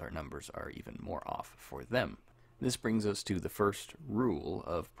third, because our numbers are even more off for them. This brings us to the first rule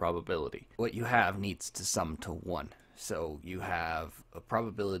of probability. What you have needs to sum to 1. So you have a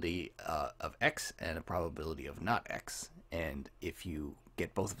probability of x and a probability of not x, and if you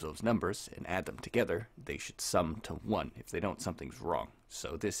get both of those numbers and add them together, they should sum to 1. If they don't, something's wrong.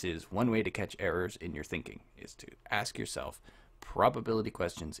 So this is one way to catch errors in your thinking, is to ask yourself probability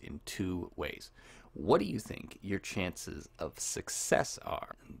questions in 2 ways. What do you think your chances of success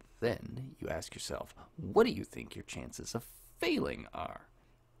are? And then you ask yourself, what do you think your chances of failing are?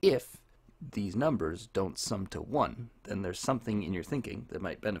 If these numbers don't sum to 1, then there's something in your thinking that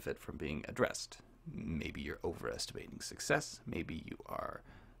might benefit from being addressed. Maybe you're overestimating success. Maybe you are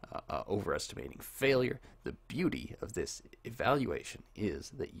overestimating failure. The beauty of this evaluation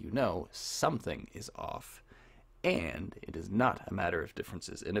is that you know something is off, and it is not a matter of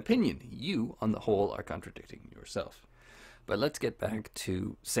differences in opinion. You, on the whole, are contradicting yourself. But let's get back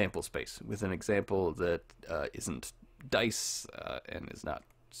to sample space with an example that isn't dice and is not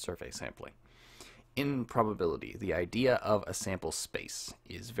survey sampling. In probability, the idea of a sample space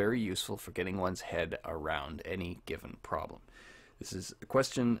is very useful for getting one's head around any given problem. This is a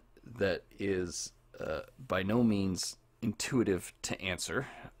question that is by no means intuitive to answer,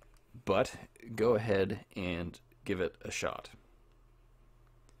 but go ahead and give it a shot.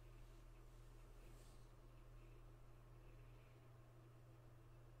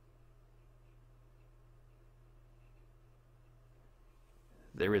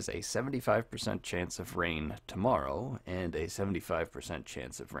 There is a 75% chance of rain tomorrow and a 75%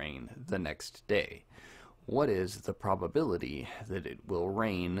 chance of rain the next day. What is the probability that it will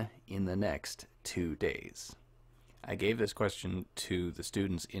rain in the next 2 days? I gave this question to the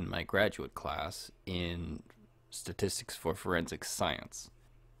students in my graduate class in Statistics for Forensic Science.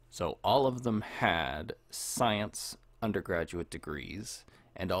 So all of them had science undergraduate degrees,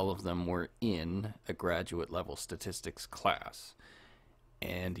 and all of them were in a graduate level statistics class.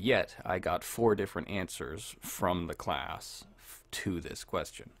 And yet I got 4 different answers from the class to this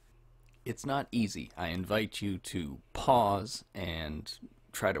question. It's not easy. I invite you to pause and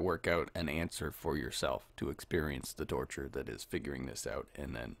try to work out an answer for yourself, to experience the torture that is figuring this out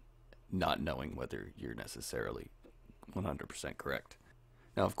and then not knowing whether you're necessarily 100% correct.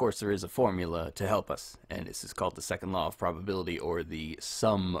 Now, of course, there is a formula to help us, and this is called the second law of probability, or the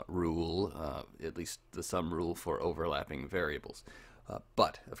sum rule, at least the sum rule for overlapping variables.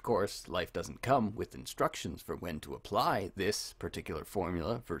 But, of course, life doesn't come with instructions for when to apply this particular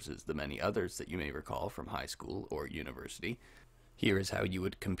formula versus the many others that you may recall from high school or university. Here is how you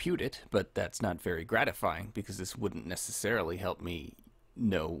would compute it, but that's not very gratifying because this wouldn't necessarily help me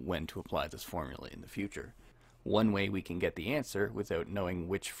know when to apply this formula in the future. One way we can get the answer without knowing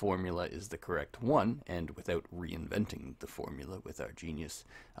which formula is the correct one, and without reinventing the formula with our genius,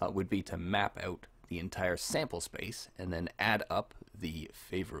 would be to map out the entire sample space and then add up the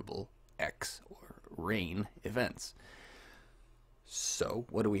favorable X or rain events. So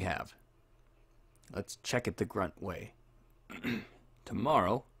what do we have? Let's check it the grunt way.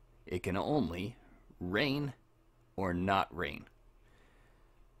 Tomorrow it can only rain or not rain.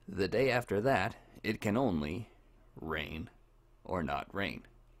 The day after that it can only rain or not rain.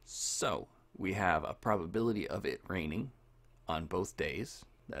 So we have a probability of it raining on both days.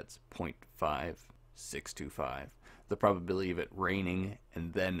 That's 0.5625. The probability of it raining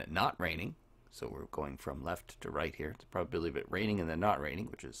and then not raining, so we're going from left to right here, the probability of it raining and then not raining,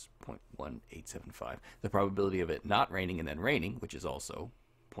 which is 0.1875. The probability of it not raining and then raining, which is also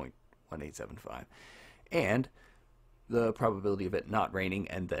 0.1875. And the probability of it not raining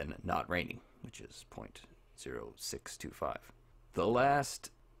and then not raining, which is 0.0625. The last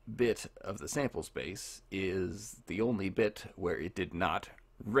bit of the sample space is the only bit where it did not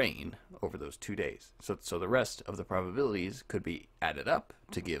rain over those 2 days. So the rest of the probabilities could be added up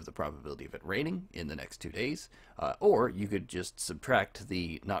to give the probability of it raining in the next 2 days, or you could just subtract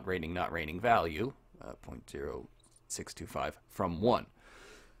the not raining value, 0.0625, from 1.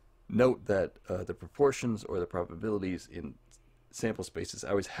 Note that the proportions or the probabilities in sample spaces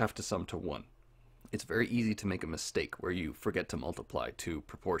always have to sum to 1. It's very easy to make a mistake where you forget to multiply 2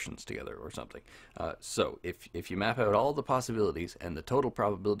 proportions together or something. So if you map out all the possibilities and the total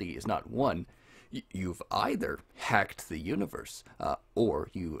probability is not 1, you've either hacked the universe or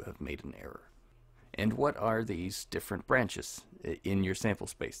you have made an error. And what are these different branches in your sample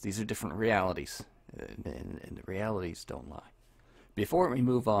space? These are different realities, and the realities don't lie. Before we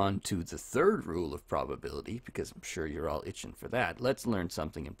move on to the third rule of probability, because I'm sure you're all itching for that, let's learn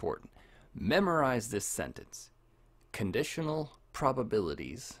something important. Memorize this sentence. Conditional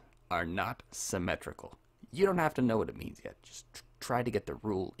probabilities are not symmetrical. You don't have to know what it means yet. Just try to get the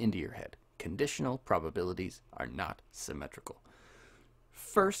rule into your head. Conditional probabilities are not symmetrical.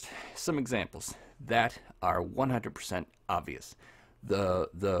 First, some examples that are 100% obvious.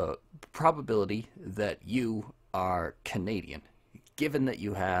 The probability that you are Canadian, given that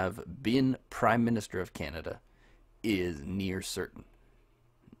you have been Prime Minister of Canada, is near certain.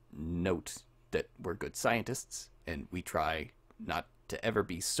 Note that we're good scientists and we try not to ever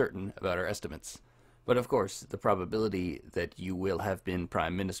be certain about our estimates. But of course, the probability that you will have been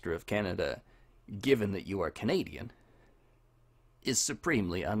Prime Minister of Canada, given that you are Canadian, is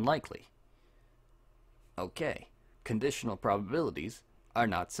supremely unlikely. Okay, conditional probabilities are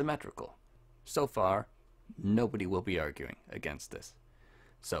not symmetrical. So far, nobody will be arguing against this.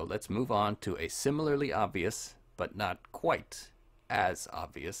 So let's move on to a similarly obvious, but not quite as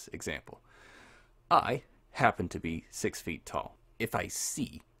obvious example. I happen to be 6 feet tall. If I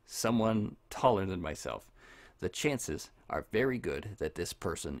see someone taller than myself, the chances are very good that this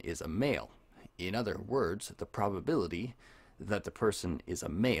person is a male. In other words, the probability that the person is a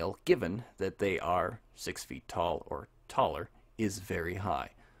male, given that they are 6 feet tall or taller, is very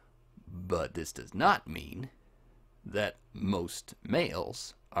high. But this does not mean that most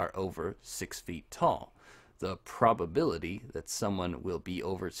males are over 6 feet tall. The probability that someone will be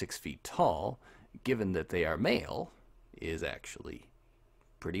over 6 feet tall, given that they are male, is actually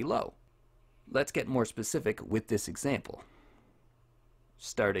pretty low. Let's get more specific with this example,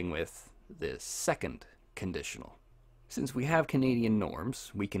 starting with the second conditional. Since we have Canadian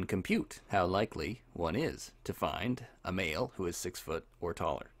norms, we can compute how likely one is to find a male who is 6 foot or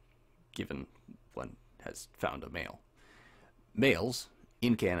taller, given one has found a male. Males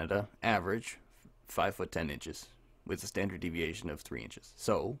in Canada average 5 foot 10 inches with a standard deviation of 3 inches.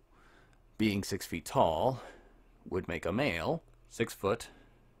 So, being 6 feet tall would make a male 6 foot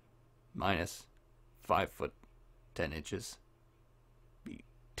minus 5 foot 10 inches be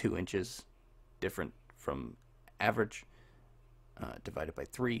 2 inches different from average, divided by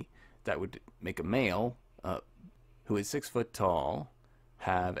 3. That would make a male who is 6 foot tall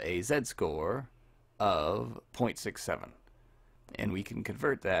have a Z-score of 0.67. And we can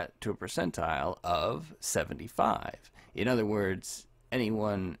convert that to a percentile of 75. In other words,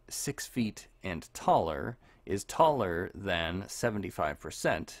 anyone 6 feet and taller is taller than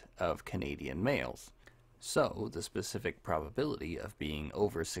 75% of Canadian males. So the specific probability of being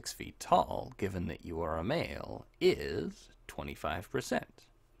over 6 feet tall, given that you are a male, is 25%,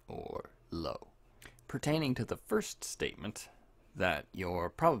 or low. Pertaining to the first statement, that your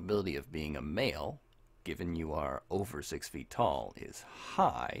probability of being a male, given you are over 6 feet tall, is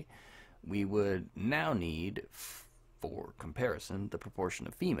high, we would now need, for comparison, the proportion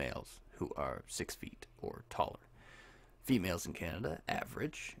of females who are 6 feet or taller. Females in Canada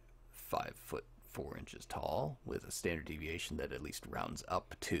average 5 foot 4 inches tall, with a standard deviation that at least rounds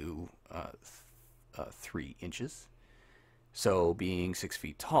up to 3 inches. So being 6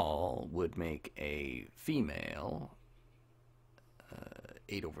 feet tall would make a female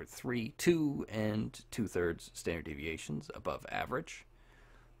 8 over 3, 2 2/3 standard deviations above average.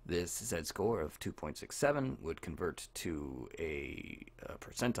 This Z-score of 2.67 would convert to a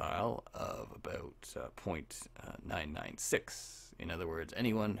percentile of about 0.996. In other words,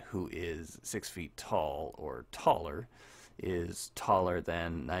 anyone who is 6 feet tall or taller is taller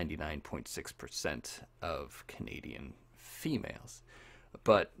than 99.6% of Canadian females.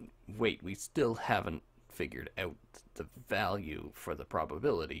 But wait, we still haven't figured out the value for the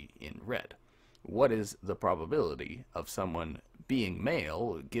probability in red. What is the probability of someone being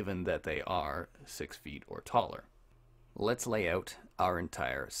male given that they are 6 feet or taller? Let's lay out our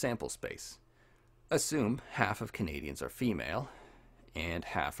entire sample space. Assume half of Canadians are female and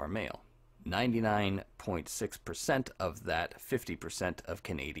half are male. 99.6% of that 50% of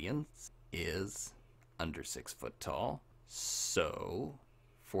Canadians is under 6 foot tall. So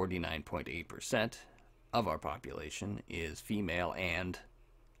 49.8% of our population is female and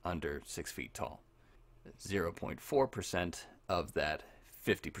under 6 feet tall. 0.4% of that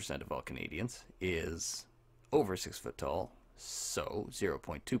 50% of all Canadians is over 6 foot tall, so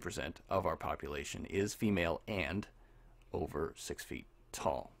 0.2% of our population is female and over 6 feet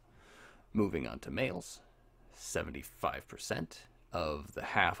tall. Moving on to males, 75% of the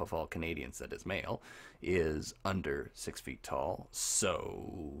half of all Canadians that is male is under 6 feet tall,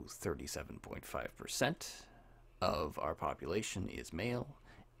 so 37.5% of our population is male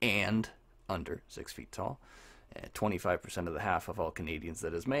and under 6 feet tall. 25% of the half of all Canadians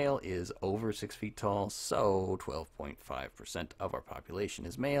that is male is over 6 feet tall, so 12.5% of our population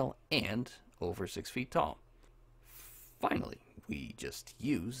is male and over 6 feet tall. Finally, we just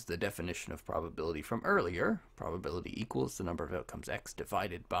use the definition of probability from earlier. Probability equals the number of outcomes x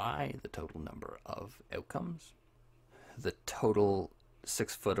divided by the total number of outcomes. The total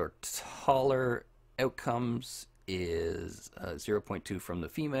 6 foot or taller outcomes is 0.2 from the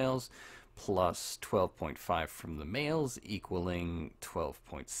females plus 12.5 from the males, equaling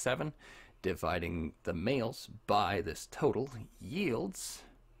 12.7. Dividing the males by this total yields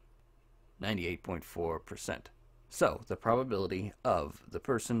 98.4%. So, the probability of the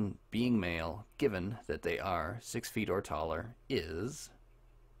person being male, given that they are 6 feet or taller, is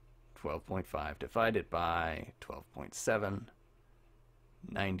 12.5 divided by 12.7,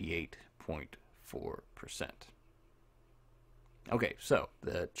 98.4%. Okay, so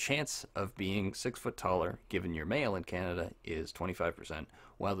the chance of being 6 foot taller, given you're male in Canada, is 25%,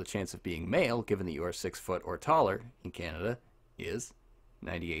 while the chance of being male, given that you are 6 foot or taller in Canada, is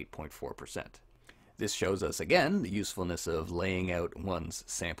 98.4%. This shows us again the usefulness of laying out one's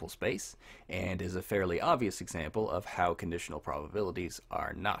sample space, and is a fairly obvious example of how conditional probabilities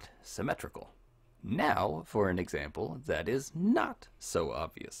are not symmetrical. Now for an example that is not so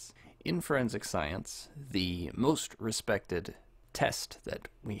obvious. In forensic science, the most respected test that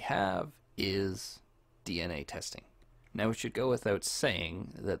we have is DNA testing. Now it should go without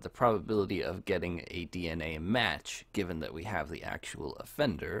saying that the probability of getting a DNA match, given that we have the actual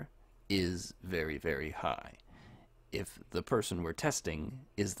offender, is very, very high. If the person we're testing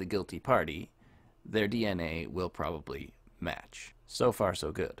is the guilty party, their DNA will probably match. So far,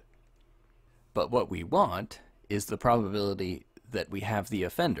 so good. But what we want is the probability that we have the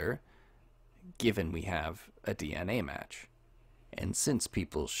offender, given we have a DNA match. And since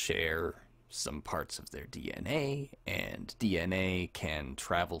people share some parts of their DNA, and DNA can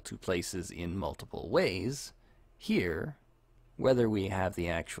travel to places in multiple ways, here, whether we have the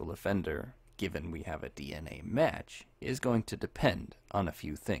actual offender, given we have a DNA match, is going to depend on a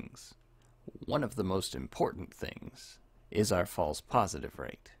few things. One of the most important things is our false positive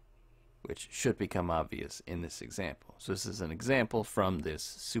rate, which should become obvious in this example. So this is an example from this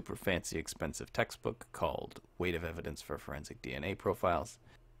super fancy expensive textbook called Weight of Evidence for Forensic DNA Profiles.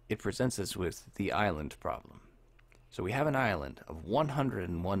 It presents us with the island problem. So we have an island of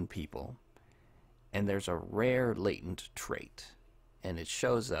 101 people, and there's a rare latent trait, and it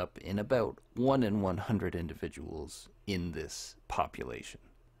shows up in about 1 in 100 individuals in this population.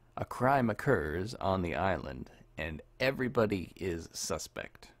 A crime occurs on the island, and everybody is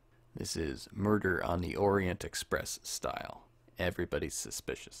suspect. This is Murder on the Orient Express style. Everybody's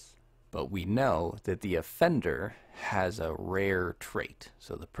suspicious. But we know that the offender has a rare trait.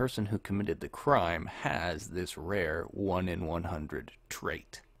 So the person who committed the crime has this rare 1 in 100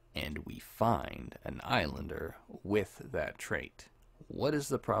 trait. And we find an islander with that trait. What is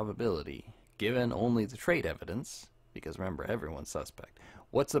the probability, given only the trait evidence, because remember, everyone's suspect,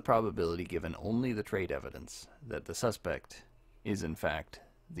 what's the probability, given only the trait evidence, that the suspect is in fact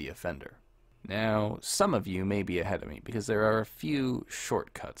the offender? Now, some of you may be ahead of me, because there are a few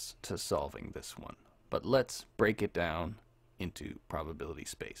shortcuts to solving this one. But let's break it down into probability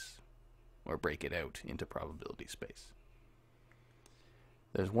space, or break it out into probability space.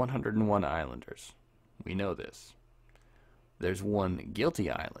 There's 101 islanders. We know this. There's one guilty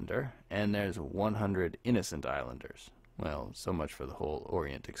islander, and there's 100 innocent islanders. Well, so much for the whole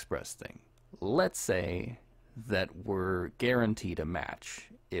Orient Express thing. Let's say that we're guaranteed a match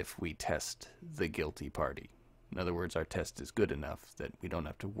if we test the guilty party. In other words, our test is good enough that we don't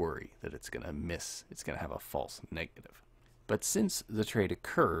have to worry that it's going to miss, it's going to have a false negative. But since the trait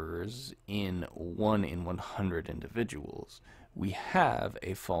occurs in 1 in 100 individuals, we have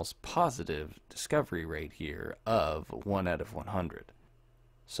a false positive discovery rate here of 1 out of 100.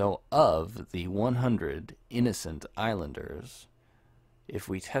 So of the 100 innocent islanders, if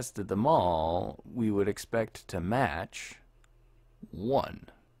we tested them all, we would expect to match 1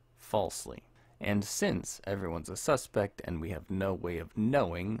 falsely. And since everyone's a suspect and we have no way of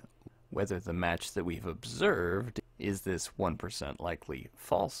knowing whether the match that we've observed is this 1% likely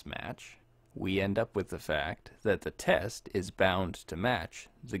false match, we end up with the fact that the test is bound to match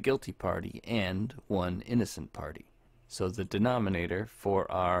the guilty party and 1 innocent party. So the denominator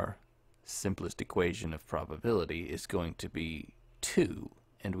for our simplest equation of probability is going to be 2,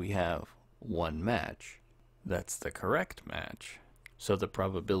 and we have 1 match. That's the correct match. So the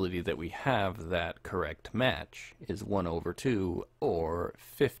probability that we have that correct match is 1 over 2, or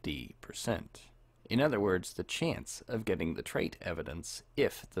 50%. In other words, the chance of getting the trait evidence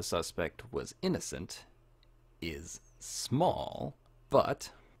if the suspect was innocent is small,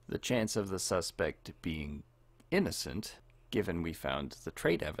 but the chance of the suspect being innocent, given we found the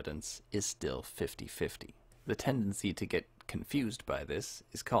trait evidence, is still 50-50. The tendency to get confused by this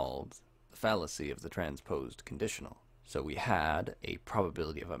is called the fallacy of the transposed conditional. So we had a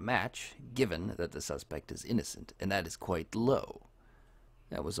probability of a match given that the suspect is innocent, and that is quite low.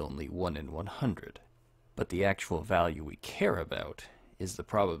 That was only 1 in 100. But the actual value we care about is the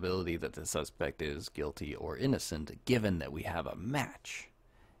probability that the suspect is guilty or innocent given that we have a match.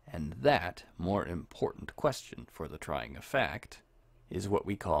 And that more important question for the trying of fact is what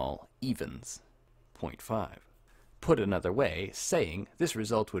we call evens, 0.5. Put another way, saying this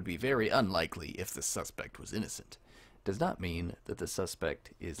result would be very unlikely if the suspect was innocent does not mean that the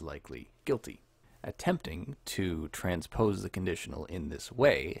suspect is likely guilty. Attempting to transpose the conditional in this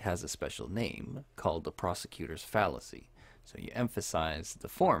way has a special name called the prosecutor's fallacy. So you emphasize the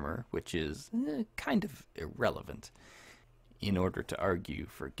former, which is kind of irrelevant, in order to argue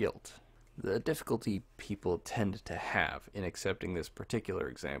for guilt. The difficulty people tend to have in accepting this particular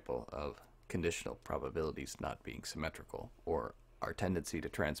example of conditional probabilities not being symmetrical, or our tendency to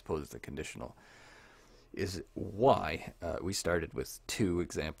transpose the conditional, is why we started with two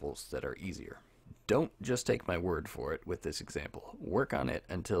examples that are easier. Don't just take my word for it with this example. Work on it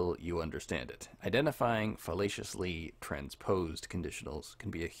until you understand it. Identifying fallaciously transposed conditionals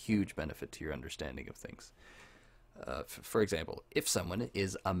can be a huge benefit to your understanding of things. For example, if someone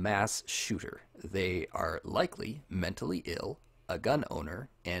is a mass shooter, they are likely mentally ill, a gun owner,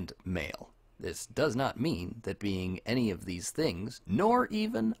 and male. This does not mean that being any of these things, nor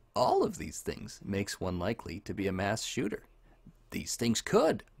even all of these things, makes one likely to be a mass shooter. These things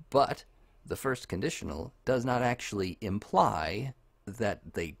could, but the first conditional does not actually imply that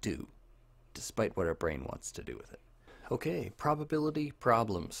they do, despite what our brain wants to do with it. Okay, probability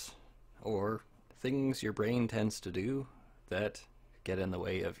problems, or things your brain tends to do that get in the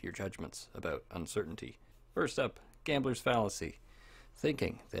way of your judgments about uncertainty. First up, gambler's fallacy.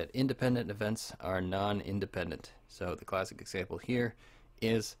 Thinking that independent events are non-independent. So the classic example here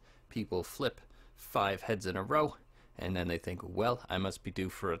is people flip 5 heads in a row, and then they think, well, I must be due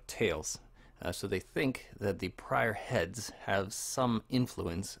for a tails. So they think that the prior heads have some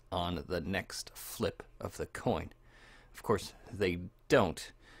influence on the next flip of the coin. Of course, they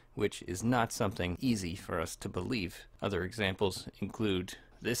don't, which is not something easy for us to believe. Other examples include,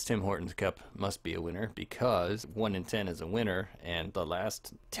 this Tim Hortons cup must be a winner because 1 in 10 is a winner, and the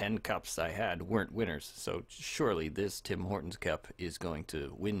last 10 cups I had weren't winners, so surely this Tim Hortons cup is going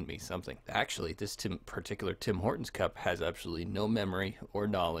to win me something. Actually, this particular Tim Hortons cup has absolutely no memory or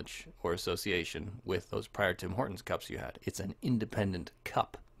knowledge or association with those prior Tim Hortons cups you had. It's an independent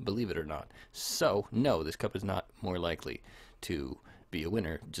cup, believe it or not. So, no, this cup is not more likely to be a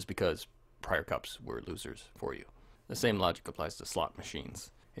winner just because prior cups were losers for you. The same logic applies to slot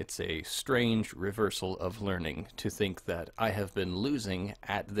machines. It's a strange reversal of learning to think that I have been losing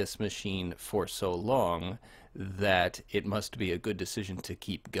at this machine for so long that it must be a good decision to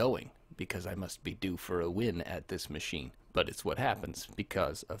keep going because I must be due for a win at this machine. But it's what happens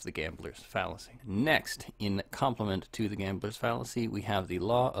because of the gambler's fallacy. Next, in complement to the gambler's fallacy, we have the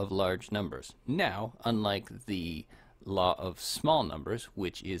law of large numbers. Now, unlike the law of small numbers,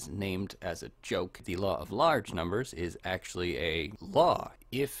 which is named as a joke, the law of large numbers is actually a law.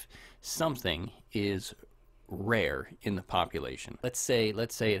 If something is rare in the population, let's say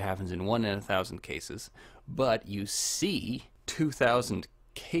it happens in 1 in 1,000 cases, but you see 2,000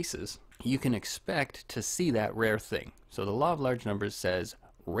 cases, you can expect to see that rare thing. So the law of large numbers says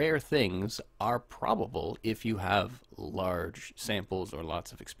rare things are probable if you have large samples or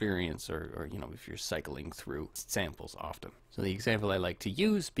lots of experience, or if you're cycling through samples often. So the example I like to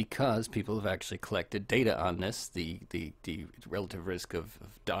use, because people have actually collected data on this, the relative risk of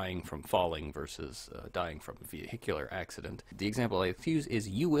dying from falling versus dying from a vehicular accident, the example I like to use is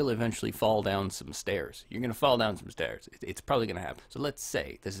you will eventually fall down some stairs. You're going to fall down some stairs. It's probably going to happen. So let's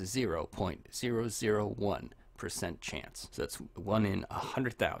say this is 0.001% chance. So that's 1 in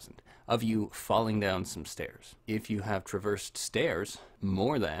 100,000 of you falling down some stairs. If you have traversed stairs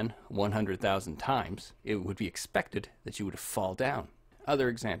more than 100,000 times, it would be expected that you would fall down. Other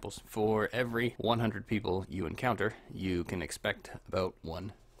examples, for every 100 people you encounter, you can expect about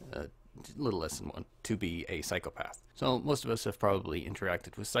one, a little less than one, to be a psychopath. So most of us have probably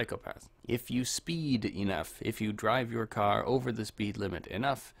interacted with psychopaths. If you speed enough, if you drive your car over the speed limit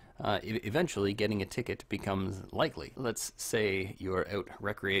enough, eventually getting a ticket becomes likely. Let's say you're out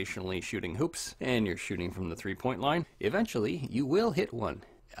recreationally shooting hoops and you're shooting from the 3-point line. Eventually you will hit one.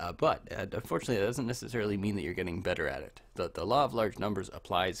 But unfortunately, that doesn't necessarily mean that you're getting better at it. The law of large numbers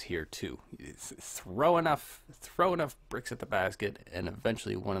applies here too. Throw enough bricks at the basket, and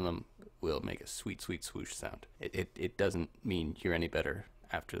eventually one of them will make a sweet, sweet swoosh sound. It doesn't mean you're any better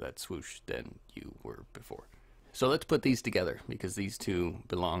after that swoosh than you were before. So let's put these together, because these two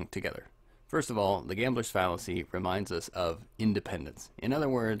belong together. First of all, the gambler's fallacy reminds us of independence. In other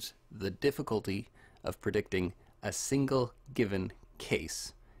words, the difficulty of predicting a single given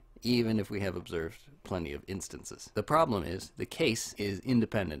case, even if we have observed plenty of instances. The problem is the case is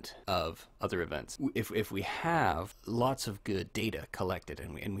independent of other events. If we have lots of good data collected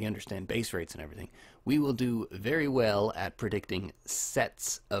and we understand base rates and everything, we will do very well at predicting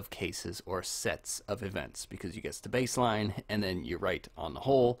sets of cases or sets of events because you guess the baseline and then you're right on the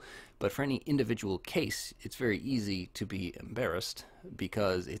whole. But for any individual case, it's very easy to be embarrassed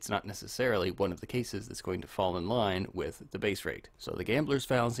because it's not necessarily one of the cases that's going to fall in line with the base rate. So the gambler's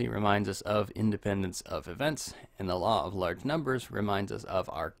fallacy reminds us of independence of events, and the law of large numbers reminds us of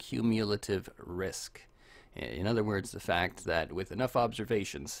our cumulative risk. In other words, the fact that with enough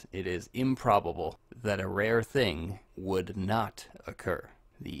observations, it is improbable that a rare thing would not occur.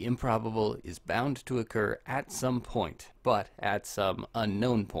 The improbable is bound to occur at some point, but at some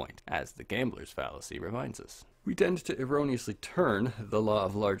unknown point, as the gambler's fallacy reminds us. We tend to erroneously turn the law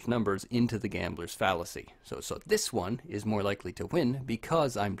of large numbers into the gambler's fallacy. So this one is more likely to win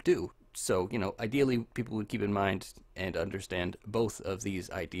because I'm due. So, ideally people would keep in mind and understand both of these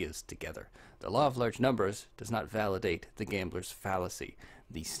ideas together. The law of large numbers does not validate the gambler's fallacy.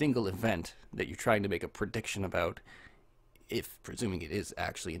 The single event that you're trying to make a prediction about, if presuming it is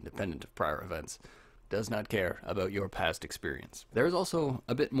actually independent of prior events, does not care about your past experience. There is also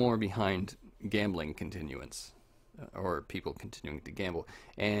a bit more behind gambling continuance, or people continuing to gamble,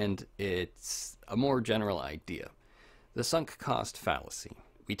 and it's a more general idea. The sunk cost fallacy.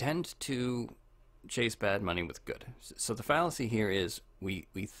 We tend to chase bad money with good. So the fallacy here is we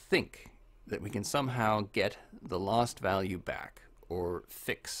think that we can somehow get the lost value back or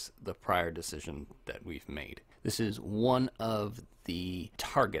fix the prior decision that we've made. This is one of the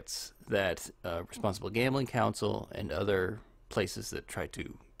targets that Responsible Gambling Council and other places that try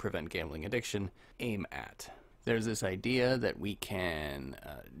to prevent gambling addiction aim at. There's this idea that we can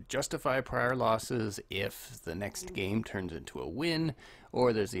justify prior losses if the next game turns into a win,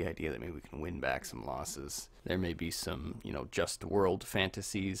 or there's the idea that maybe we can win back some losses. There may be some, just world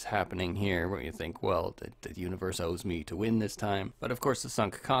fantasies happening here where you think, well, the universe owes me to win this time. But of course, the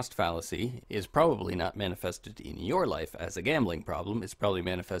sunk cost fallacy is probably not manifested in your life as a gambling problem. It's probably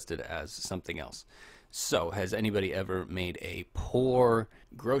manifested as something else. So, has anybody ever made a poor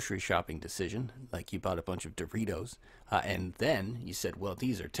grocery shopping decision, like you bought a bunch of Doritos, and then you said, well,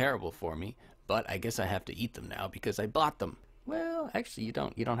 these are terrible for me, but I guess I have to eat them now because I bought them? Well, actually, you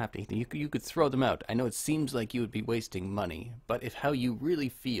don't have to eat them. You could throw them out. I know it seems like you would be wasting money, but if how you really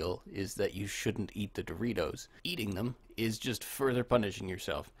feel is that you shouldn't eat the Doritos, eating them is just further punishing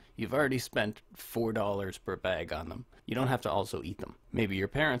yourself. You've already spent $4 per bag on them. You don't have to also eat them. Maybe your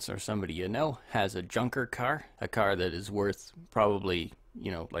parents or somebody you know has a junker car, a car that is worth probably,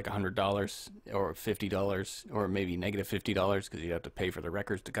 like $100 or $50 or maybe negative $50 because you have to pay for the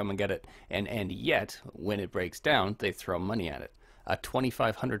wreckers to come and get it. And yet, when it breaks down, they throw money at it. A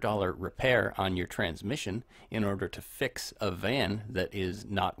 $2,500 repair on your transmission in order to fix a van that is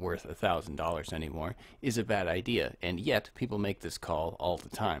not worth $1,000 anymore is a bad idea, and yet people make this call all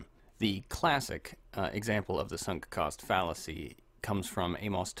the time. The classic example of the sunk cost fallacy comes from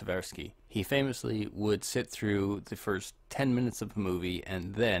Amos Tversky. He famously would sit through the first 10 minutes of a movie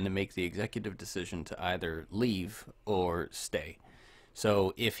and then make the executive decision to either leave or stay.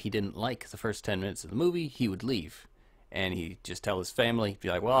 So if he didn't like the first 10 minutes of the movie, he would leave. And he'd just tell his family, be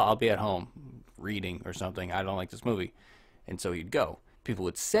like, well, I'll be at home reading or something. I don't like this movie. And so he'd go. People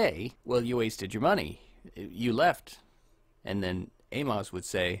would say, well, you wasted your money. You left. And then Amos would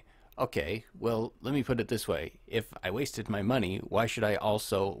say, okay, well, let me put it this way. If I wasted my money, why should I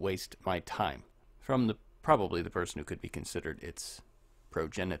also waste my time? From probably the person who could be considered its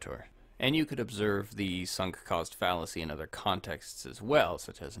progenitor. And you could observe the sunk cost fallacy in other contexts as well,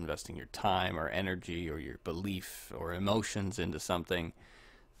 such as investing your time or energy or your belief or emotions into something.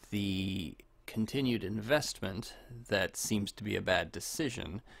 The continued investment that seems to be a bad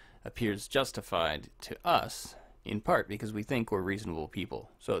decision appears justified to us, in part because we think we're reasonable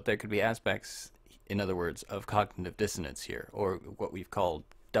people. So there could be aspects, in other words, of cognitive dissonance here, or what we've called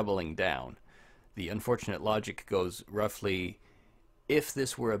doubling down. The unfortunate logic goes roughly, if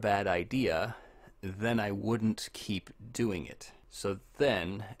this were a bad idea, then I wouldn't keep doing it. So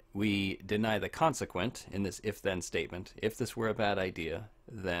then we deny the consequent in this if-then statement. If this were a bad idea,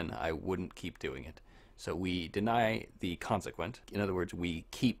 then I wouldn't keep doing it. So we deny the consequent. In other words, we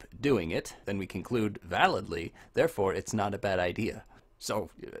keep doing it. Then we conclude validly, therefore it's not a bad idea. So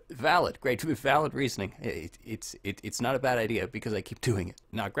valid, great, valid reasoning. It's not a bad idea because I keep doing it.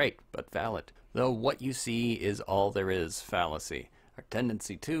 Not great, but valid. Though what you see is all there is fallacy. Our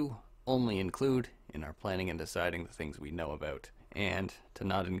tendency to only include in our planning and deciding the things we know about, and to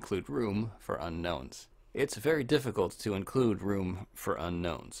not include room for unknowns. It's very difficult to include room for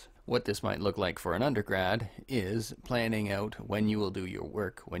unknowns. What this might look like for an undergrad is planning out when you will do your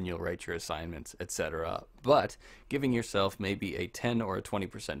work, when you'll write your assignments, etc., but giving yourself maybe a 10 or a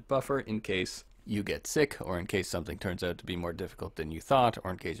 20% buffer in case you get sick, or in case something turns out to be more difficult than you thought,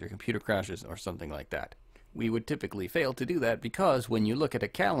 or in case your computer crashes, or something like that. We would typically fail to do that because when you look at a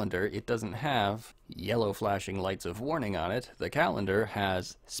calendar, it doesn't have yellow flashing lights of warning on it. The calendar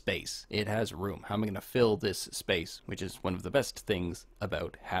has space. It has room. How am I going to fill this space? Which is one of the best things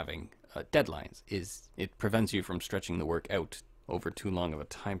about having deadlines, is it prevents you from stretching the work out over too long of a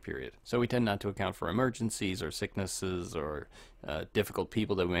time period. So we tend not to account for emergencies or sicknesses or difficult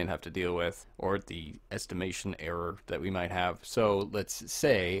people that we might have to deal with, or the estimation error that we might have. So let's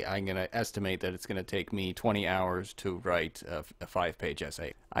say I'm going to estimate that it's going to take me 20 hours to write a 5-page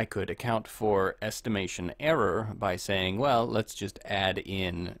essay. I could account for estimation error by saying, well, let's just add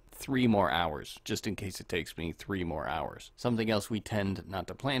in 3 more hours, just in case it takes me 3 more hours. Something else we tend not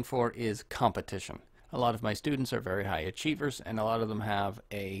to plan for is competition. A lot of my students are very high achievers, and a lot of them have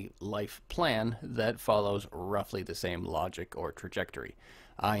a life plan that follows roughly the same logic or trajectory.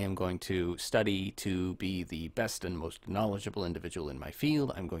 I am going to study to be the best and most knowledgeable individual in my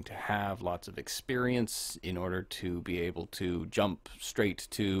field. I'm going to have lots of experience in order to be able to jump straight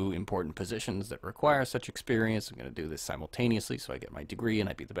to important positions that require such experience. I'm going to do this simultaneously so I get my degree and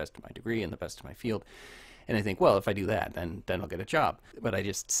I be the best of my degree and the best of my field. And I think, well, if I do that, then I'll get a job. But I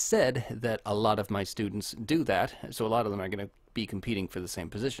just said that a lot of my students do that, so a lot of them are going to be competing for the same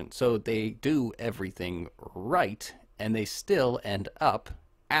position. So they do everything right, and they still end up,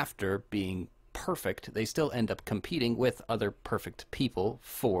 after being perfect, they still end up competing with other perfect people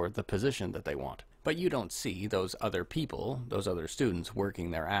for the position that they want. But you don't see those other people, those other students, working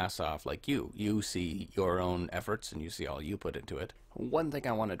their ass off like you. You see your own efforts and you see all you put into it. One thing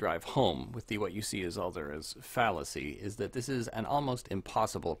I want to drive home with the what you see is all there is fallacy is that this is an almost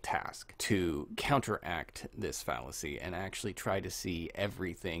impossible task to counteract this fallacy and actually try to see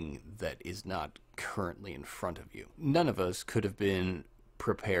everything that is not currently in front of you. None of us could have been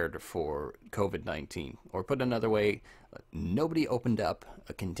prepared for COVID-19, or put another way, nobody opened up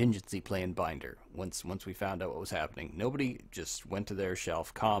a contingency plan binder once we found out what was happening. Nobody just went to their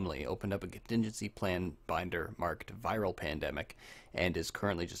shelf calmly, opened up a contingency plan binder marked viral pandemic, and is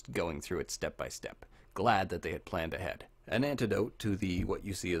currently just going through it step by step. Glad that they had planned ahead. An antidote to the what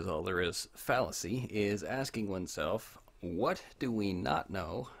you see is all there is fallacy is asking oneself, what do we not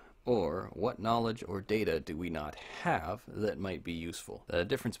know? Or what knowledge or data do we not have that might be useful? The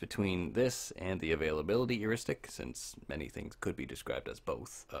difference between this and the availability heuristic, since many things could be described as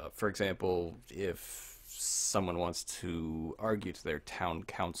both. For example, if someone wants to argue to their town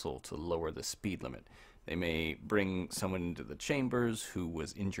council to lower the speed limit, they may bring someone into the chambers who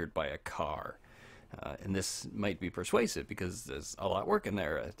was injured by a car. And this might be persuasive because there's a lot of work in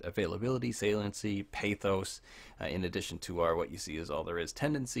there. Availability, saliency, pathos, in addition to our what you see is all there is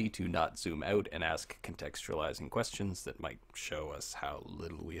tendency to not zoom out and ask contextualizing questions that might show us how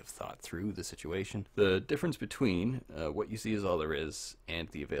little we have thought through the situation. The difference between what you see is all there is and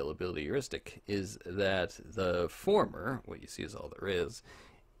the availability heuristic is that the former, what you see is all there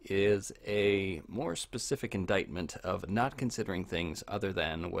is a more specific indictment of not considering things other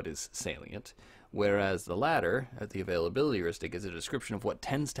than what is salient, whereas the latter, the availability heuristic, is a description of what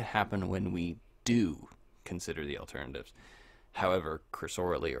tends to happen when we do consider the alternatives. However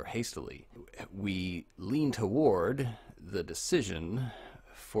cursorily or hastily, we lean toward the decision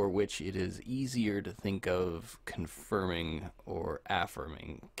for which it is easier to think of confirming or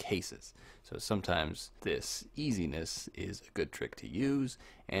affirming cases. So sometimes this easiness is a good trick to use,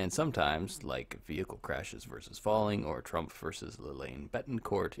 and sometimes, like vehicle crashes versus falling or Trump versus Lelaine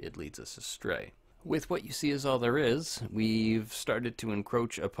Bettencourt, it leads us astray. With what you see is all there is, we've started to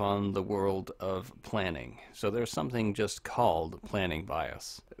encroach upon the world of planning. So there's something just called planning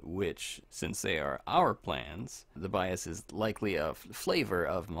bias, which, since they are our plans, the bias is likely a flavor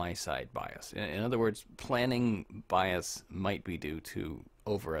of my side bias. In other words, planning bias might be due to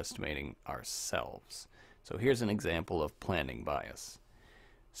overestimating ourselves. So here's an example of planning bias.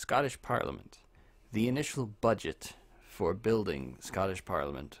 Scottish Parliament. The initial budget for building Scottish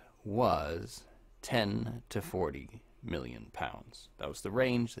Parliament was 10 to 40 million pounds. That was the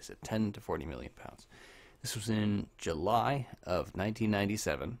range. They said 10 to 40 million pounds. This was in July of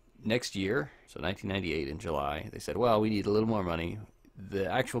 1997. Next year, so 1998 in July, they said, well, we need a little more money.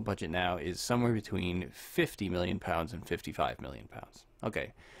 The actual budget now is somewhere between 50 million pounds and 55 million pounds.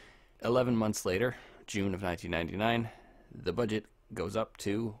 Okay, 11 months later, June of 1999, the budget goes up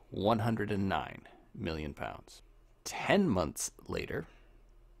to 109 million pounds. 10 months later,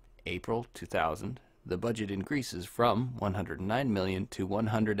 April 2000, the budget increases from 109 million to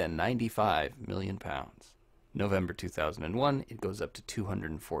 195 million pounds. November 2001, it goes up to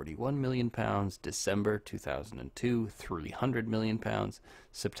 241 million pounds. December 2002, 300 million pounds.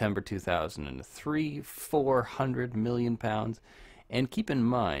 September 2003, 400 million pounds. And keep in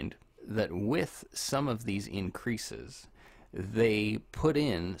mind that with some of these increases, they put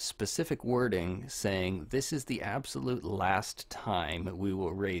in specific wording saying this is the absolute last time we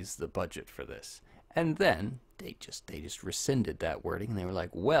will raise the budget for this. And then they just rescinded that wording, and they were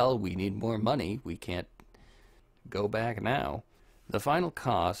like, well, we need more money. We can't go back now. The final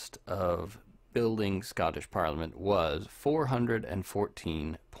cost of building Scottish Parliament was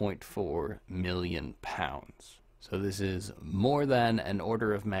 £414.4 million. So this is more than an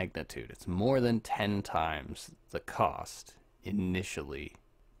order of magnitude. It's more than 10 times the cost initially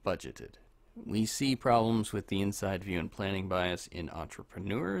budgeted. We see problems with the inside view and planning bias in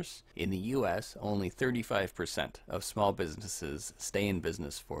entrepreneurs. In the US, only 35% of small businesses stay in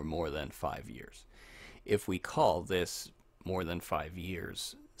business for more than 5 years. If we call this more than 5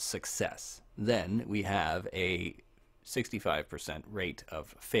 years success, then we have a 65% rate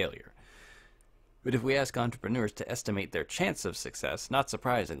of failure. But if we ask entrepreneurs to estimate their chance of success, not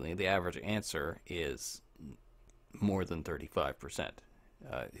surprisingly, the average answer is more than 35%.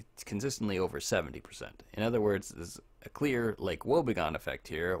 It's consistently over 70%. In other words, there's a clear Lake Wobegon effect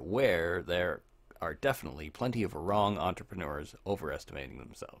here, where there are definitely plenty of wrong entrepreneurs overestimating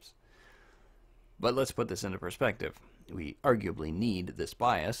themselves. But let's put this into perspective. We arguably need this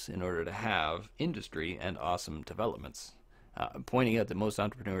bias in order to have industry and awesome developments. Pointing out that most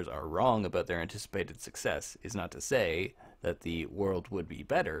entrepreneurs are wrong about their anticipated success is not to say that the world would be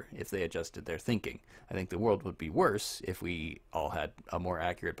better if they adjusted their thinking. I think the world would be worse if we all had a more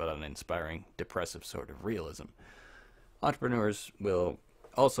accurate but uninspiring, depressive sort of realism. Entrepreneurs will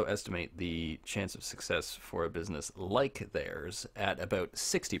also estimate the chance of success for a business like theirs at about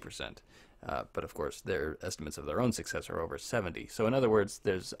 60%. But of course, their estimates of their own success are over 70. So in other words,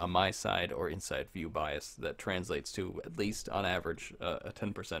 there's a my side or inside view bias that translates to, at least on average, a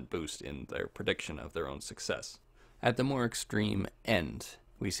 10% boost in their prediction of their own success. At the more extreme end,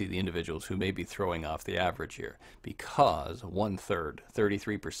 we see the individuals who may be throwing off the average here, because 1/3,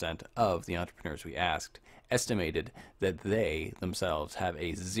 33% of the entrepreneurs we asked estimated that they themselves have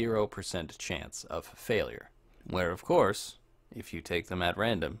a 0% chance of failure. Where, of course, if you take them at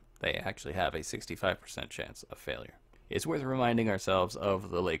random, they actually have a 65% chance of failure. It's worth reminding ourselves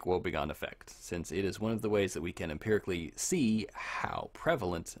of the Lake Wobegon effect, since it is one of the ways that we can empirically see how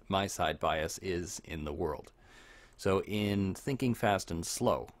prevalent my side bias is in the world. So in Thinking Fast and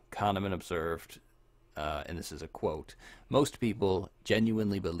Slow, Kahneman observed, and this is a quote, "Most people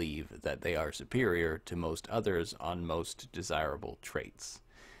genuinely believe that they are superior to most others on most desirable traits.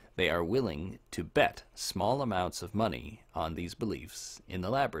 They are willing to bet small amounts of money on these beliefs in the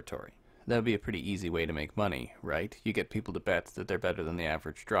laboratory." That would be a pretty easy way to make money, right? You get people to bet that they're better than the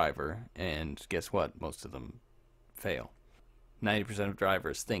average driver, and guess what? Most of them fail. 90% of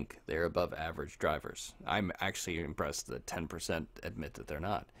drivers think they're above average drivers. I'm actually impressed that 10% admit that they're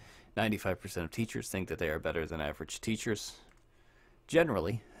not. 95% of teachers think that they are better than average teachers.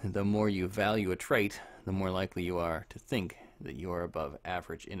 Generally, the more you value a trait, the more likely you are to think that you are above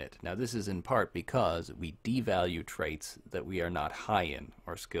average in it. Now, this is in part because we devalue traits that we are not high in,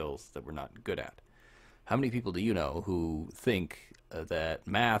 or skills that we're not good at. How many people do you know who think that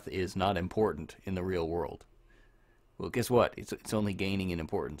math is not important in the real world? Well, guess what? It's only gaining in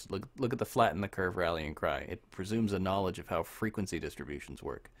importance. Look at the flatten the curve rallying cry. It presumes a knowledge of how frequency distributions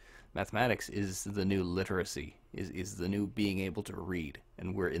work. Mathematics is the new literacy, is the new being able to read.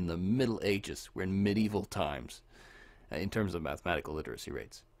 And we're in the Middle Ages. We're in medieval times in terms of mathematical literacy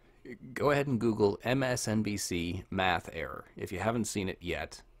rates. Go ahead and Google MSNBC math error. If you haven't seen it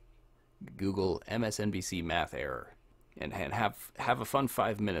yet, Google MSNBC math error and have a fun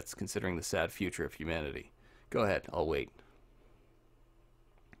 5 minutes considering the sad future of humanity. Go ahead, I'll wait.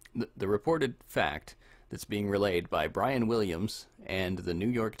 The reported fact that's being relayed by Brian Williams and the New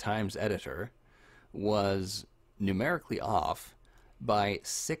York Times editor was numerically off by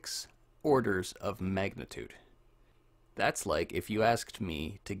 6 orders of magnitude. That's like if you asked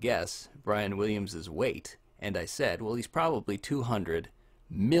me to guess Brian Williams's weight, and I said, well, he's probably 200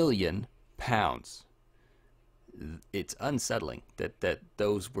 million pounds. It's unsettling that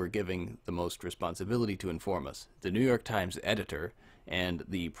those were giving the most responsibility to inform us. The New York Times editor and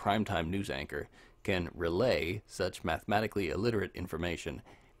the primetime news anchor can relay such mathematically illiterate information,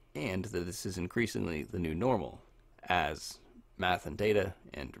 and that this is increasingly the new normal as math and data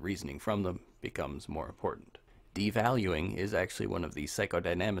and reasoning from them becomes more important. Devaluing is actually one of the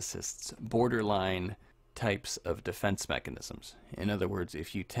psychodynamicists' borderline types of defense mechanisms. In other words,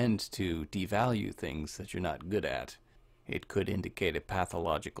 if you tend to devalue things that you're not good at, it could indicate a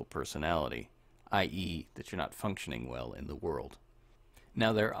pathological personality, i.e., that you're not functioning well in the world.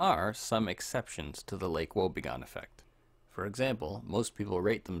 Now, there are some exceptions to the Lake-Wobegon effect. For example, most people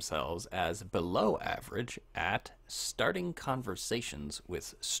rate themselves as below average at starting conversations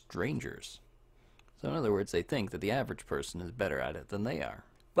with strangers. So in other words, they think that the average person is better at it than they are.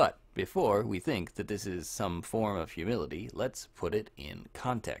 But before we think that this is some form of humility, let's put it in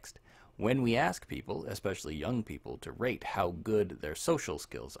context. When we ask people, especially young people, to rate how good their social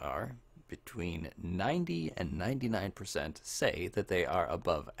skills are, between 90 and 99% say that they are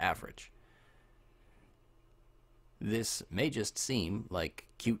above average. This may just seem like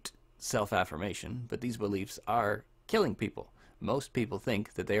cute self-affirmation, but these beliefs are killing people. Most people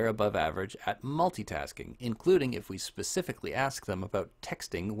think that they are above average at multitasking, including if we specifically ask them about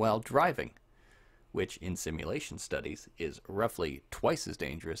texting while driving, which in simulation studies is roughly twice as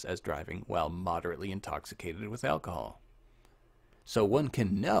dangerous as driving while moderately intoxicated with alcohol. So one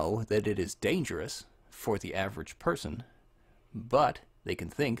can know that it is dangerous for the average person, but they can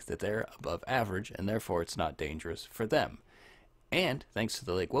think that they're above average and therefore it's not dangerous for them. And thanks to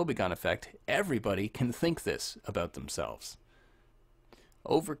the Lake-Wobegon effect, everybody can think this about themselves.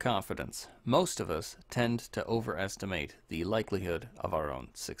 Overconfidence. Most of us tend to overestimate the likelihood of our own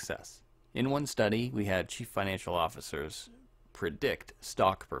success. In one study, we had chief financial officers predict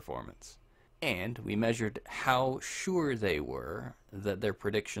stock performance, and we measured how sure they were that their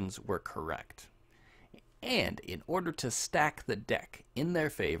predictions were correct. And in order to stack the deck in their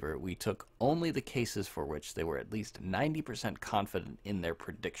favor, we took only the cases for which they were at least 90% confident in their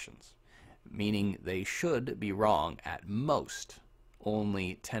predictions, meaning they should be wrong at most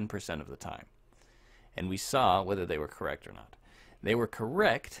only 10% of the time. And we saw whether they were correct or not. They were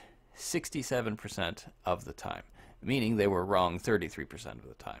correct 67% of the time, meaning they were wrong 33% of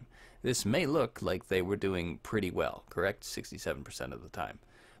the time. This may look like they were doing pretty well, correct 67% of the time.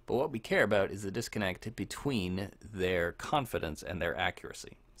 But what we care about is the disconnect between their confidence and their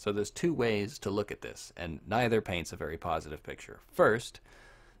accuracy. So there's two ways to look at this, and neither paints a very positive picture. First,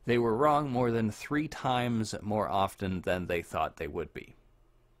 they were wrong more than 3 times more often than they thought they would be.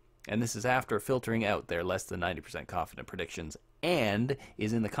 And this is after filtering out their less than 90% confident predictions and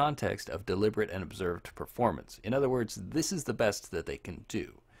is in the context of deliberate and observed performance. In other words, this is the best that they can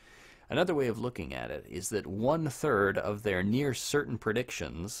do. Another way of looking at it is that 1/3 of their near certain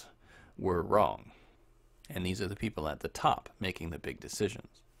predictions were wrong. And these are the people at the top making the big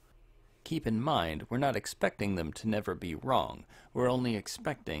decisions. Keep in mind, we're not expecting them to never be wrong. We're only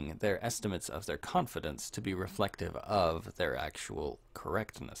expecting their estimates of their confidence to be reflective of their actual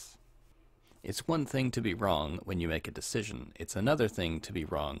correctness. It's one thing to be wrong when you make a decision. It's another thing to be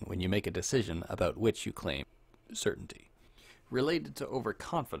wrong when you make a decision about which you claim certainty. Related to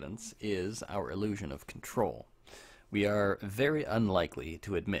overconfidence is our illusion of control. We are very unlikely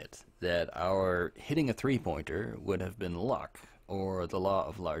to admit that our hitting a three-pointer would have been luck or the law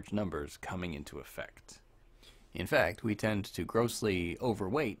of large numbers coming into effect. In fact, we tend to grossly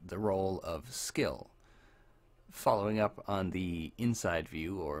overweight the role of skill. Following up on the inside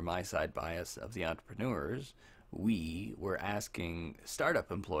view or my side bias of the entrepreneurs, we were asking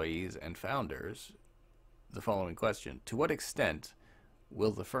startup employees and founders the following question: to what extent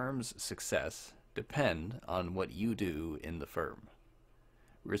will the firm's success depend on what you do in the firm?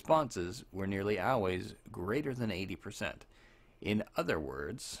 Responses were nearly always greater than 80%. In other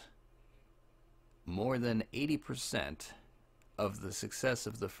words, more than 80% of the success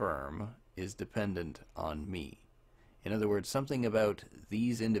of the firm is dependent on me. In other words, something about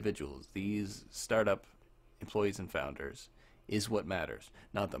these individuals, these startup employees and founders, is what matters.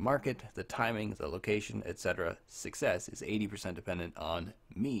 Not the market, the timing, the location, etc. Success is 80% dependent on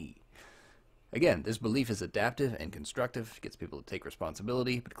me. Again, this belief is adaptive and constructive, gets people to take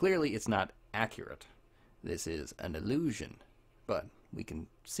responsibility, but clearly it's not accurate. This is an illusion, but we can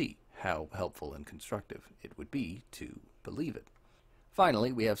see how helpful and constructive it would be to believe it.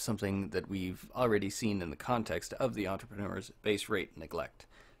 Finally, we have something that we've already seen in the context of the entrepreneur's base rate neglect.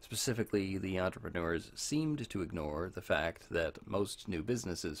 Specifically, the entrepreneurs seemed to ignore the fact that most new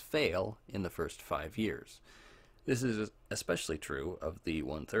businesses fail in the first 5 years. This is especially true of the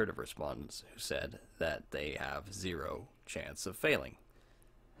 1/3 of respondents who said that they have 0 chance of failing.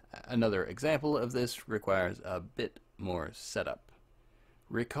 Another example of this requires a bit more setup.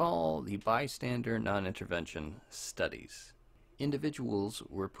 Recall the bystander non-intervention studies. Individuals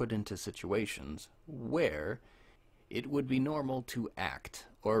were put into situations where it would be normal to act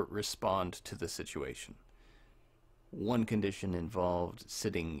or respond to the situation. One condition involved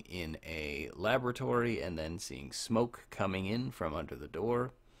sitting in a laboratory and then seeing smoke coming in from under the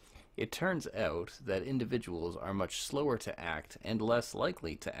door. It turns out that individuals are much slower to act and less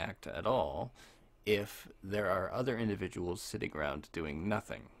likely to act at all if there are other individuals sitting around doing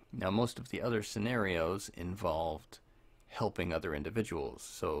nothing. Now, most of the other scenarios involved helping other individuals,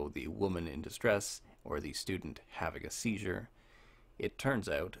 so the woman in distress or the student having a seizure. It turns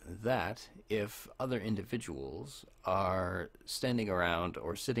out that if other individuals are standing around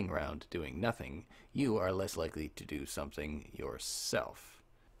or sitting around doing nothing, you are less likely to do something yourself.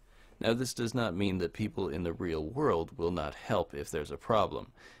 Now, this does not mean that people in the real world will not help if there's a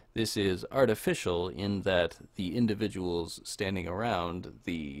problem. This is artificial in that the individuals standing around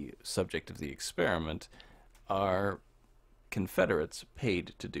the subject of the experiment are Confederates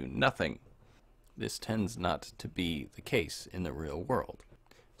paid to do nothing. This tends not to be the case in the real world.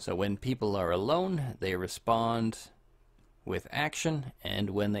 So when people are alone, they respond with action, and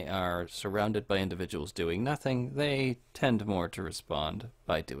when they are surrounded by individuals doing nothing, they tend more to respond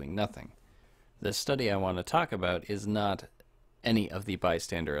by doing nothing. The study I want to talk about is not any of the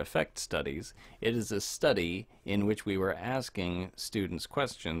bystander effect studies. It is a study in which we were asking students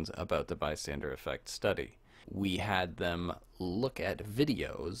questions about the bystander effect study. We had them look at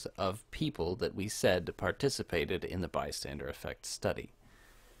videos of people that we said participated in the bystander effect study.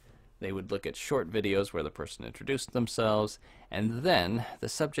 They would look at short videos where the person introduced themselves, and then the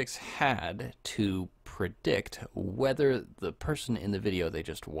subjects had to predict whether the person in the video they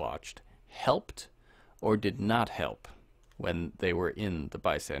just watched helped or did not help when they were in the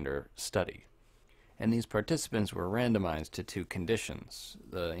bystander study. And these participants were randomized to two conditions.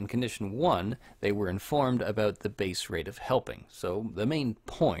 In condition 1, they were informed about the base rate of helping. So the main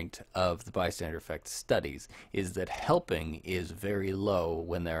point of the bystander effect studies is that helping is very low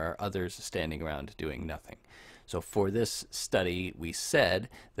when there are others standing around doing nothing. So for this study, we said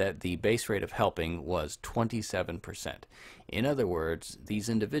that the base rate of helping was 27%. In other words, these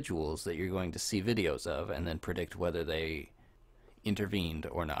individuals that you're going to see videos of and then predict whether they intervened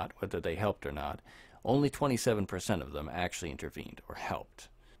or not, whether they helped or not, only 27% of them actually intervened or helped.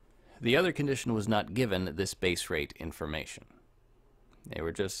 The other condition was not given this base rate information. They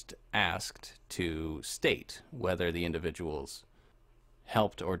were just asked to state whether the individuals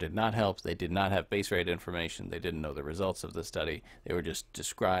helped or did not help. They did not have base rate information. They didn't know the results of the study. They were just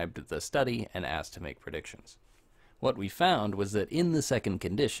described the study and asked to make predictions. What we found was that in the second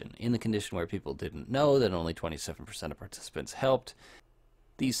condition, in the condition where people didn't know that only 27% of participants helped,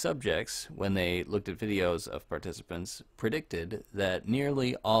 these subjects, when they looked at videos of participants, predicted that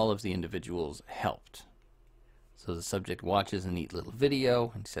nearly all of the individuals helped. So the subject watches a neat little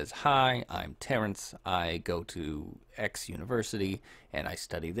video and says, "Hi, I'm Terrence. I go to X university and I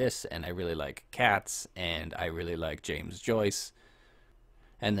study this, and I really like cats, and I really like James Joyce."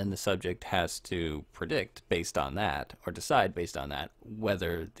 And then the subject has to predict based on that, or decide based on that,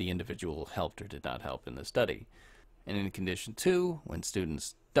 whether the individual helped or did not help in the study. And in condition 2, when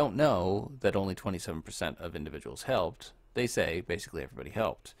students don't know that only 27% of individuals helped, they say basically everybody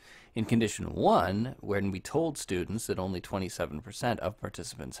helped. In condition 1, when we told students that only 27% of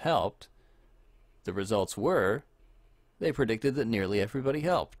participants helped, the results were they predicted that nearly everybody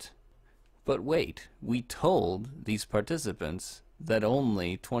helped. But wait, we told these participants that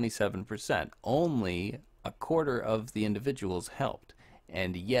only 27%, only a quarter of the individuals helped,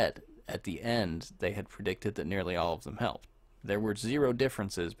 and yet at the end they had predicted that nearly all of them helped. There were zero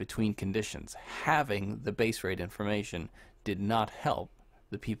differences between conditions. Having the base rate information did not help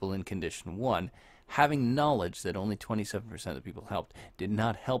the people in condition 1. Having knowledge that only 27% of people helped did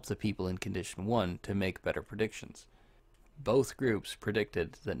not help the people in condition 1 to make better predictions. Both groups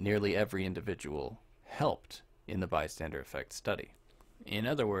predicted that nearly every individual helped in the bystander effect study. In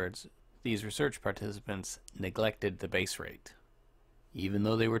other words, these research participants neglected the base rate. Even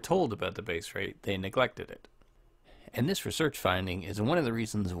though they were told about the base rate, they neglected it. And this research finding is one of the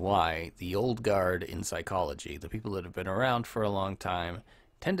reasons why the old guard in psychology, the people that have been around for a long time,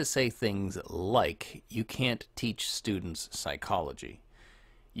 tend to say things like, you can't teach students psychology.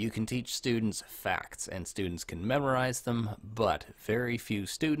 You can teach students facts, and students can memorize them, but very few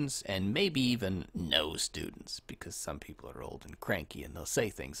students, and maybe even no students, because some people are old and cranky and they'll say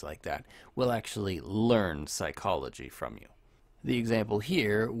things like that, will actually learn psychology from you. The example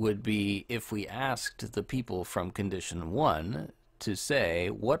here would be if we asked the people from condition 1 to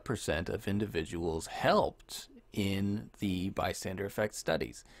say what % of individuals helped in the bystander effect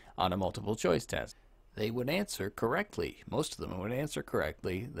studies on a multiple choice test. They would answer correctly. Most of them would answer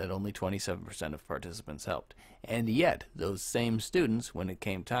correctly that only 27% of participants helped. And yet, those same students, when it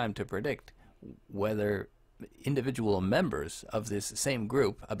came time to predict whether individual members of this same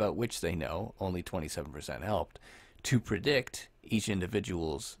group, about which they know only 27% helped, to predict each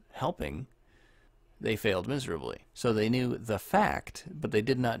individual's helping, they failed miserably. So they knew the fact, but they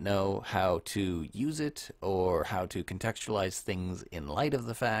did not know how to use it or how to contextualize things in light of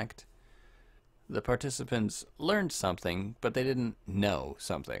the fact. The participants learned something, but they didn't know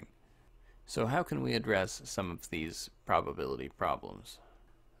something. So how can we address some of these probability problems?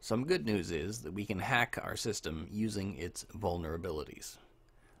 Some good news is that we can hack our system using its vulnerabilities.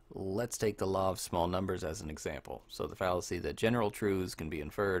 Let's take the law of small numbers as an example. So the fallacy that general truths can be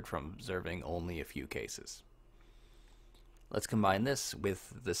inferred from observing only a few cases. Let's combine this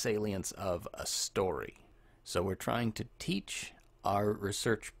with the salience of a story. So we're trying to teach our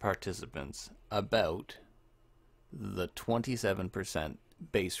research participants about the 27%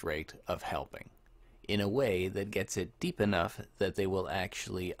 base rate of helping in a way that gets it deep enough that they will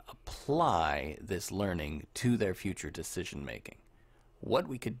actually apply this learning to their future decision making. What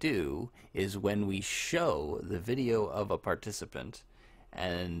we could do is, when we show the video of a participant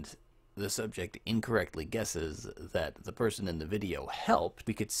and the subject incorrectly guesses that the person in the video helped,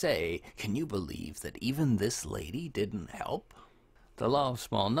 we could say, "Can you believe that even this lady didn't help?" The law of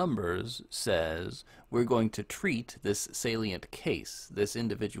small numbers says we're going to treat this salient case, this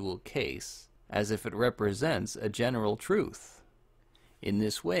individual case, as if it represents a general truth. In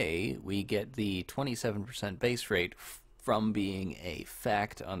this way, we get the 27% base rate from being a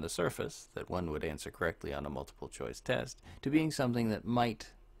fact on the surface that one would answer correctly on a multiple choice test to being something that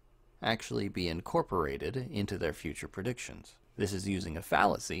might actually be incorporated into their future predictions. This is using a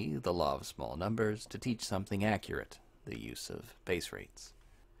fallacy, the law of small numbers, to teach something accurate, the use of base rates.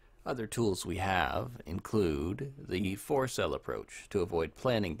 Other tools we have include the 4-cell approach to avoid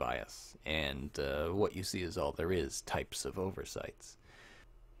planning bias and what you see is all there is types of oversights.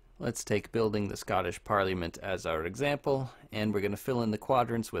 Let's take building the Scottish Parliament as our example, and we're going to fill in the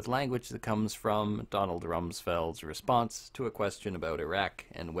quadrants with language that comes from Donald Rumsfeld's response to a question about Iraq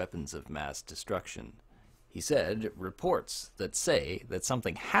and weapons of mass destruction. He said, "Reports that say that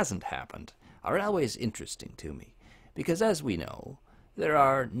something hasn't happened are always interesting to me, because as we know, there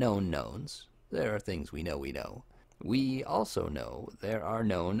are known knowns. There are things we know we know. We also know there are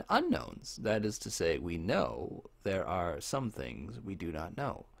known unknowns. That is to say, we know there are some things we do not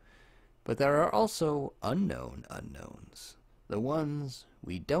know. But there are also unknown unknowns, the ones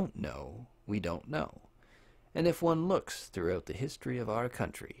we don't know we don't know. And if one looks throughout the history of our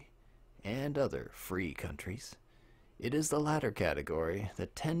country, and other free countries, it is the latter category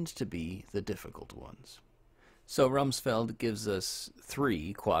that tends to be the difficult ones." So Rumsfeld gives us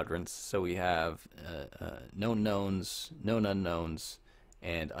 3 quadrants. So we have known knowns, known unknowns,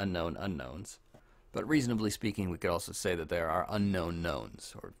 and unknown unknowns. But reasonably speaking, we could also say that there are unknown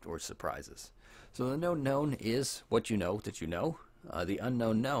knowns, or surprises. So the known known is what you know that you know. The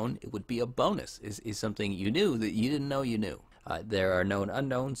unknown known, it would be a bonus, is something you knew that you didn't know you knew. There are known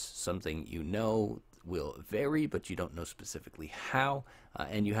unknowns, something you know will vary, but you don't know specifically how.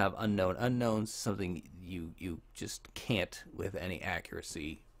 And you have unknown unknowns, something you just can't with any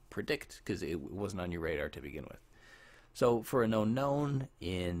accuracy predict because it wasn't on your radar to begin with. So for a known known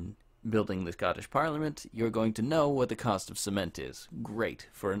in building the Scottish Parliament, you're going to know what the cost of cement is. Great.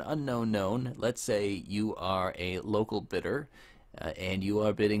 For an unknown known, let's say you are a local bidder and you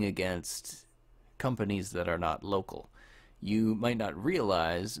are bidding against companies that are not local. You might not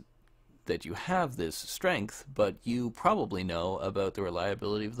realize that you have this strength, but you probably know about the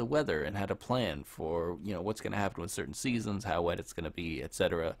reliability of the weather and how to plan for, what's going to happen with certain seasons, how wet it's going to be,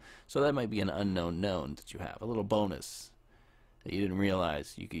 etc. So that might be an unknown known that you have, a little bonus that you didn't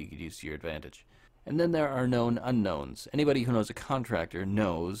realize you could use to your advantage. And then there are known unknowns. Anybody who knows a contractor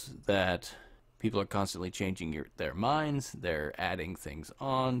knows that people are constantly changing their minds, they're adding things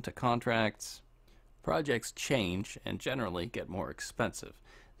on to contracts. Projects change and generally get more expensive.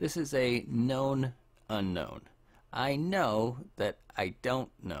 This is a known unknown. I know that I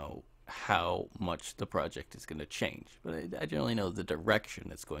don't know how much the project is going to change, but I generally know the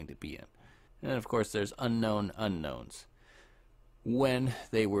direction it's going to be in. And of course there's unknown unknowns. When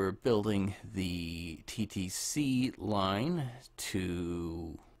they were building the TTC line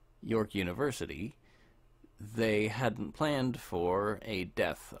to York University, they hadn't planned for a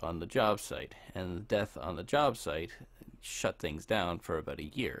death on the job site, and the death on the job site shut things down for about a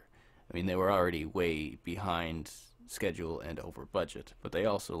year. I mean, they were already way behind schedule and over budget, but they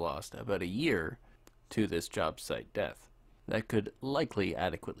also lost about a year to this job site death. That could likely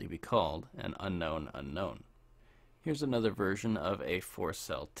adequately be called an unknown unknown. Here's another version of a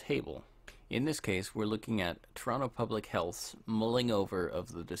 4-cell table. In this case, we're looking at Toronto Public Health's mulling over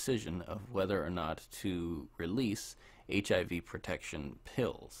of the decision of whether or not to release HIV protection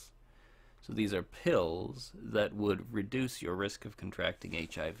pills. So these are pills that would reduce your risk of contracting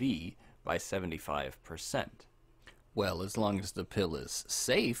HIV by 75%. Well, as long as the pill is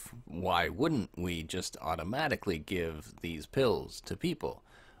safe, why wouldn't we just automatically give these pills to people?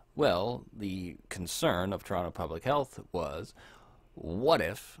 Well, the concern of Toronto Public Health was, what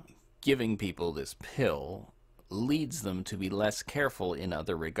if giving people this pill leads them to be less careful in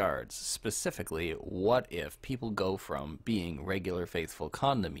other regards? Specifically, what if people go from being regular faithful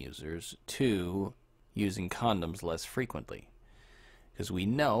condom users to using condoms less frequently? Because we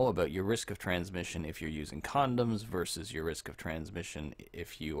know about your risk of transmission if you're using condoms versus your risk of transmission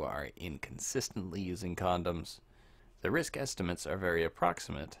if you are inconsistently using condoms. The risk estimates are very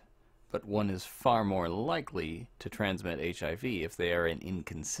approximate, but one is far more likely to transmit HIV if they are an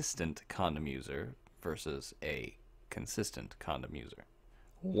inconsistent condom user versus a consistent condom user.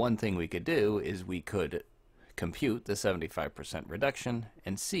 One thing we could do is we could compute the 75% reduction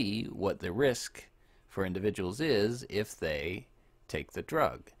and see what the risk for individuals is if they take the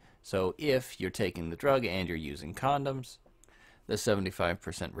drug. So if you're taking the drug and you're using condoms, the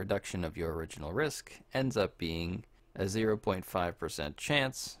 75% reduction of your original risk ends up being a 0.5%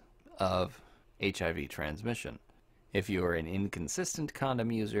 chance of HIV transmission. If you are an inconsistent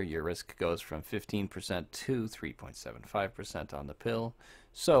condom user, your risk goes from 15% to 3.75% on the pill.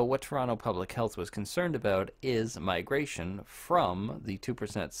 So what Toronto Public Health was concerned about is migration from the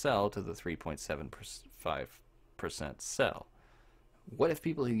 2% cell to the 3.75% cell. What if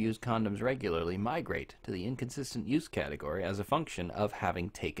people who use condoms regularly migrate to the inconsistent use category as a function of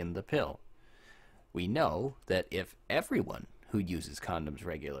having taken the pill? We know that if everyone who uses condoms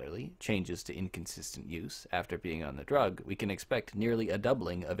regularly changes to inconsistent use after being on the drug, we can expect nearly a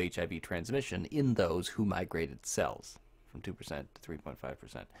doubling of HIV transmission in those who migrated cells from 2% to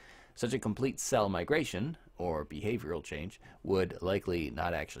 3.5%. Such a complete cell migration, or behavioral change, would likely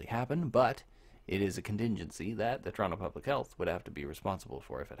not actually happen, but it is a contingency that the Toronto Public Health would have to be responsible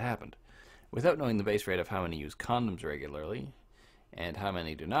for if it happened. Without knowing the base rate of how many use condoms regularly and how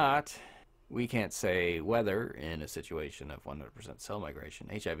many do not, we can't say whether, in a situation of 100% cell migration,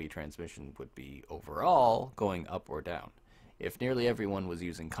 HIV transmission would be overall going up or down. If nearly everyone was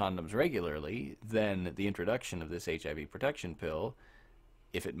using condoms regularly, then the introduction of this HIV protection pill,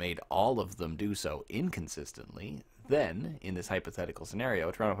 if it made all of them do so inconsistently, then, in this hypothetical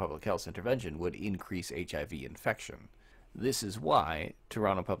scenario, Toronto Public Health's intervention would increase HIV infection. This is why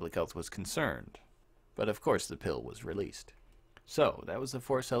Toronto Public Health was concerned. But of course the pill was released. So, that was the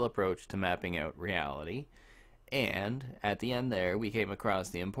 4-cell approach to mapping out reality, and at the end there we came across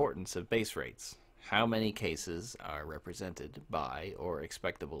the importance of base rates. How many cases are represented by or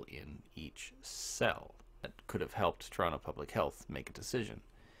expectable in each cell? That could have helped Toronto Public Health make a decision.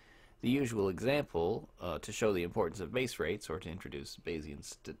 The usual example to show the importance of base rates, or to introduce Bayesian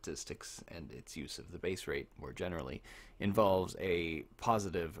statistics and its use of the base rate more generally, involves a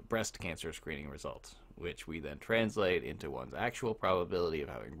positive breast cancer screening result, which we then translate into one's actual probability of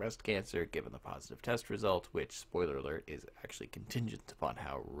having breast cancer given the positive test result, which, spoiler alert, is actually contingent upon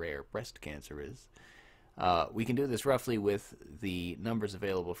how rare breast cancer is. We can do this roughly with the numbers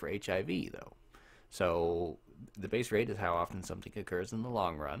available for HIV, though. So the base rate is how often something occurs in the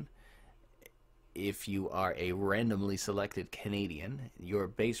long run. If you are a randomly selected Canadian, your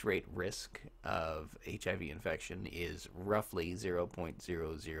base rate risk of HIV infection is roughly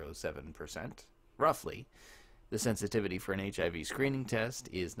 0.007%. Roughly. The sensitivity for an HIV screening test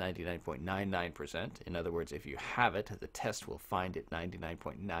is 99.99%. In other words, if you have it, the test will find it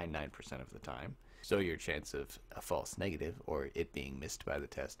 99.99% of the time. So your chance of a false negative, or it being missed by the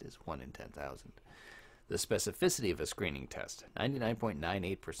test, is 1 in 10,000. The specificity of a screening test,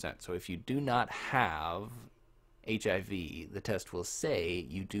 99.98%. So if you do not have HIV, the test will say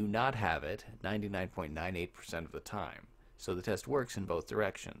you do not have it 99.98% of the time. So the test works in both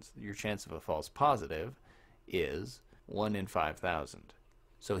directions. Your chance of a false positive is 1 in 5,000.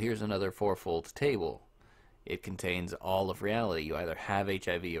 So here's another fourfold table. It contains all of reality. You either have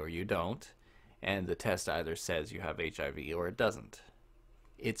HIV or you don't, and the test either says you have HIV or it doesn't.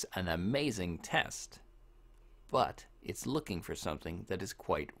 It's an amazing test, but it's looking for something that is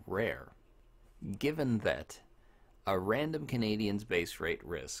quite rare. Given that a random Canadian's base rate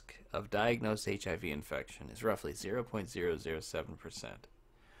risk of diagnosed HIV infection is roughly 0.007%,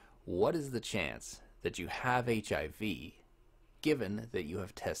 what is the chance that you have HIV given that you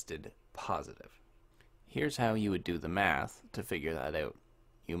have tested positive? Here's how you would do the math to figure that out.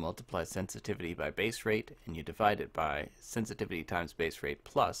 You multiply sensitivity by base rate, and you divide it by sensitivity times base rate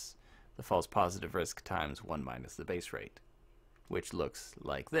plus the false positive risk times 1 minus the base rate, which looks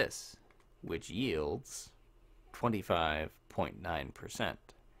like this, which yields 25.9%.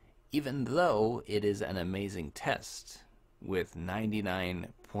 Even though it is an amazing test with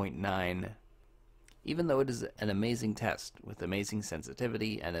 99.9, even though it is an amazing test with amazing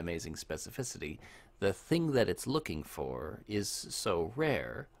sensitivity and amazing specificity, the thing that it's looking for is so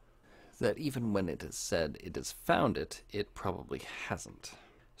rare that even when it is said it has found it, it probably hasn't.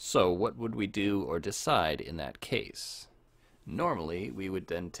 So what would we do or decide in that case? Normally, we would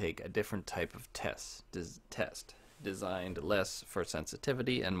then take a different type of test designed less for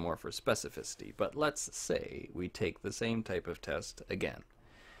sensitivity and more for specificity. But let's say we take the same type of test again.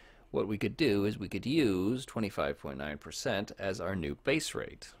 What we could do is we could use 25.9% as our new base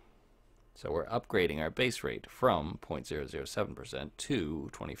rate. So we're upgrading our base rate from 0.007% to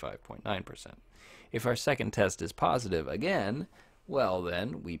 25.9%. If our second test is positive again, well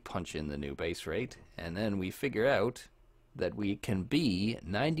then we punch in the new base rate and then we figure out that we can be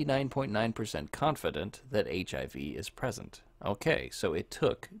 99.9% confident that HIV is present. Okay, so it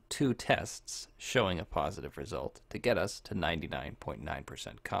took 2 tests showing a positive result to get us to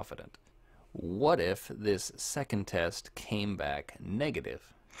 99.9% confident. What if this second test came back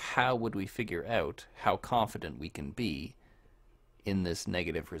negative? How would we figure out how confident we can be in this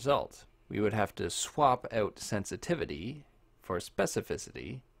negative result? We would have to swap out sensitivity for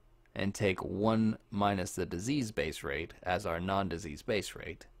specificity and take 1 minus the disease base rate as our non-disease base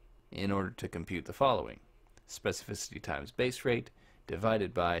rate in order to compute the following. Specificity times base rate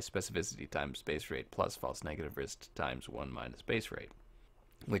divided by specificity times base rate plus false negative risk times 1 minus base rate,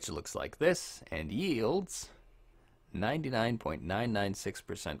 which looks like this and yields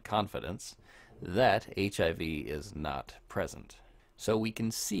 99.996% confidence that HIV is not present. So we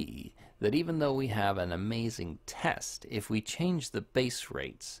can see that even though we have an amazing test, if we change the base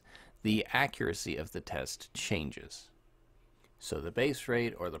rates, the accuracy of the test changes. So the base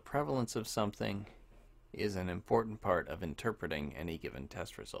rate or the prevalence of something is an important part of interpreting any given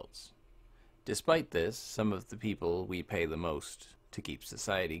test results. Despite this, some of the people we pay the most to keep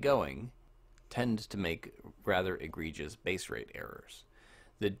society going tend to make rather egregious base rate errors.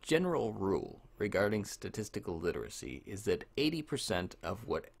 The general rule regarding statistical literacy is that 80% of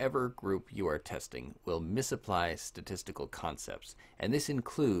whatever group you are testing will misapply statistical concepts, and this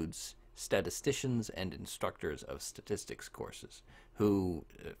includes statisticians and instructors of statistics courses who,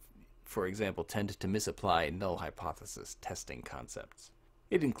 for example, tend to misapply null hypothesis testing concepts.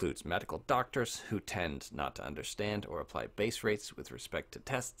 It includes medical doctors who tend not to understand or apply base rates with respect to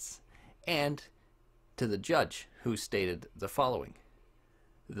tests, and to the judge who stated the following: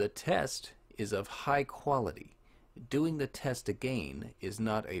 "The test is of high quality. Doing the test again is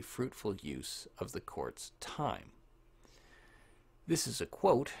not a fruitful use of the court's time." This is a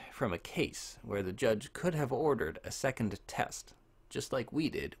quote from a case where the judge could have ordered a second test, just like we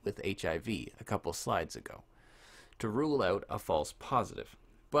did with HIV a couple slides ago, to rule out a false positive,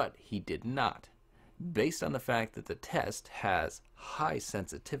 but he did not, based on the fact that the test has high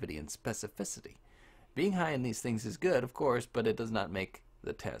sensitivity and specificity. Being high in these things is good, of course, but it does not make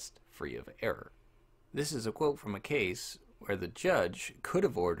the test free of error. This is a quote from a case where the judge could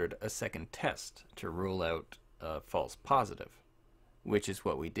have ordered a second test to rule out a false positive, which is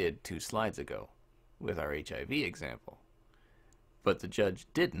what we did 2 slides ago with our HIV example. But the judge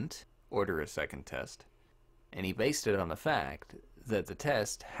didn't order a second test, and he based it on the fact that the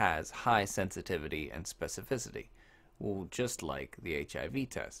test has high sensitivity and specificity, well, just like the HIV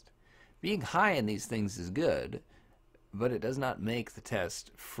test. Being high in these things is good, but it does not make the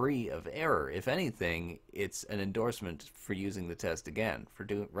test free of error. If anything, it's an endorsement for using the test again, for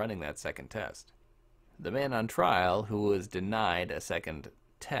running that second test. The man on trial who was denied a second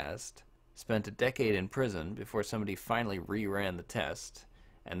test spent a decade in prison before somebody finally reran the test,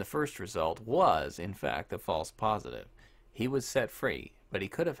 and the first result was, in fact, a false positive. He was set free, but he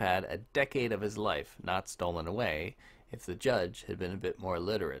could have had a decade of his life not stolen away if the judge had been a bit more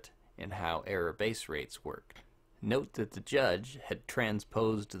literate in how error base rates work. Note that the judge had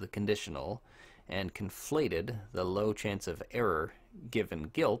transposed the conditional and conflated the low chance of error given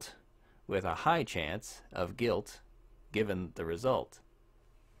guilt with a high chance of guilt given the result.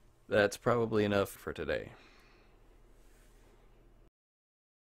 That's probably enough for today.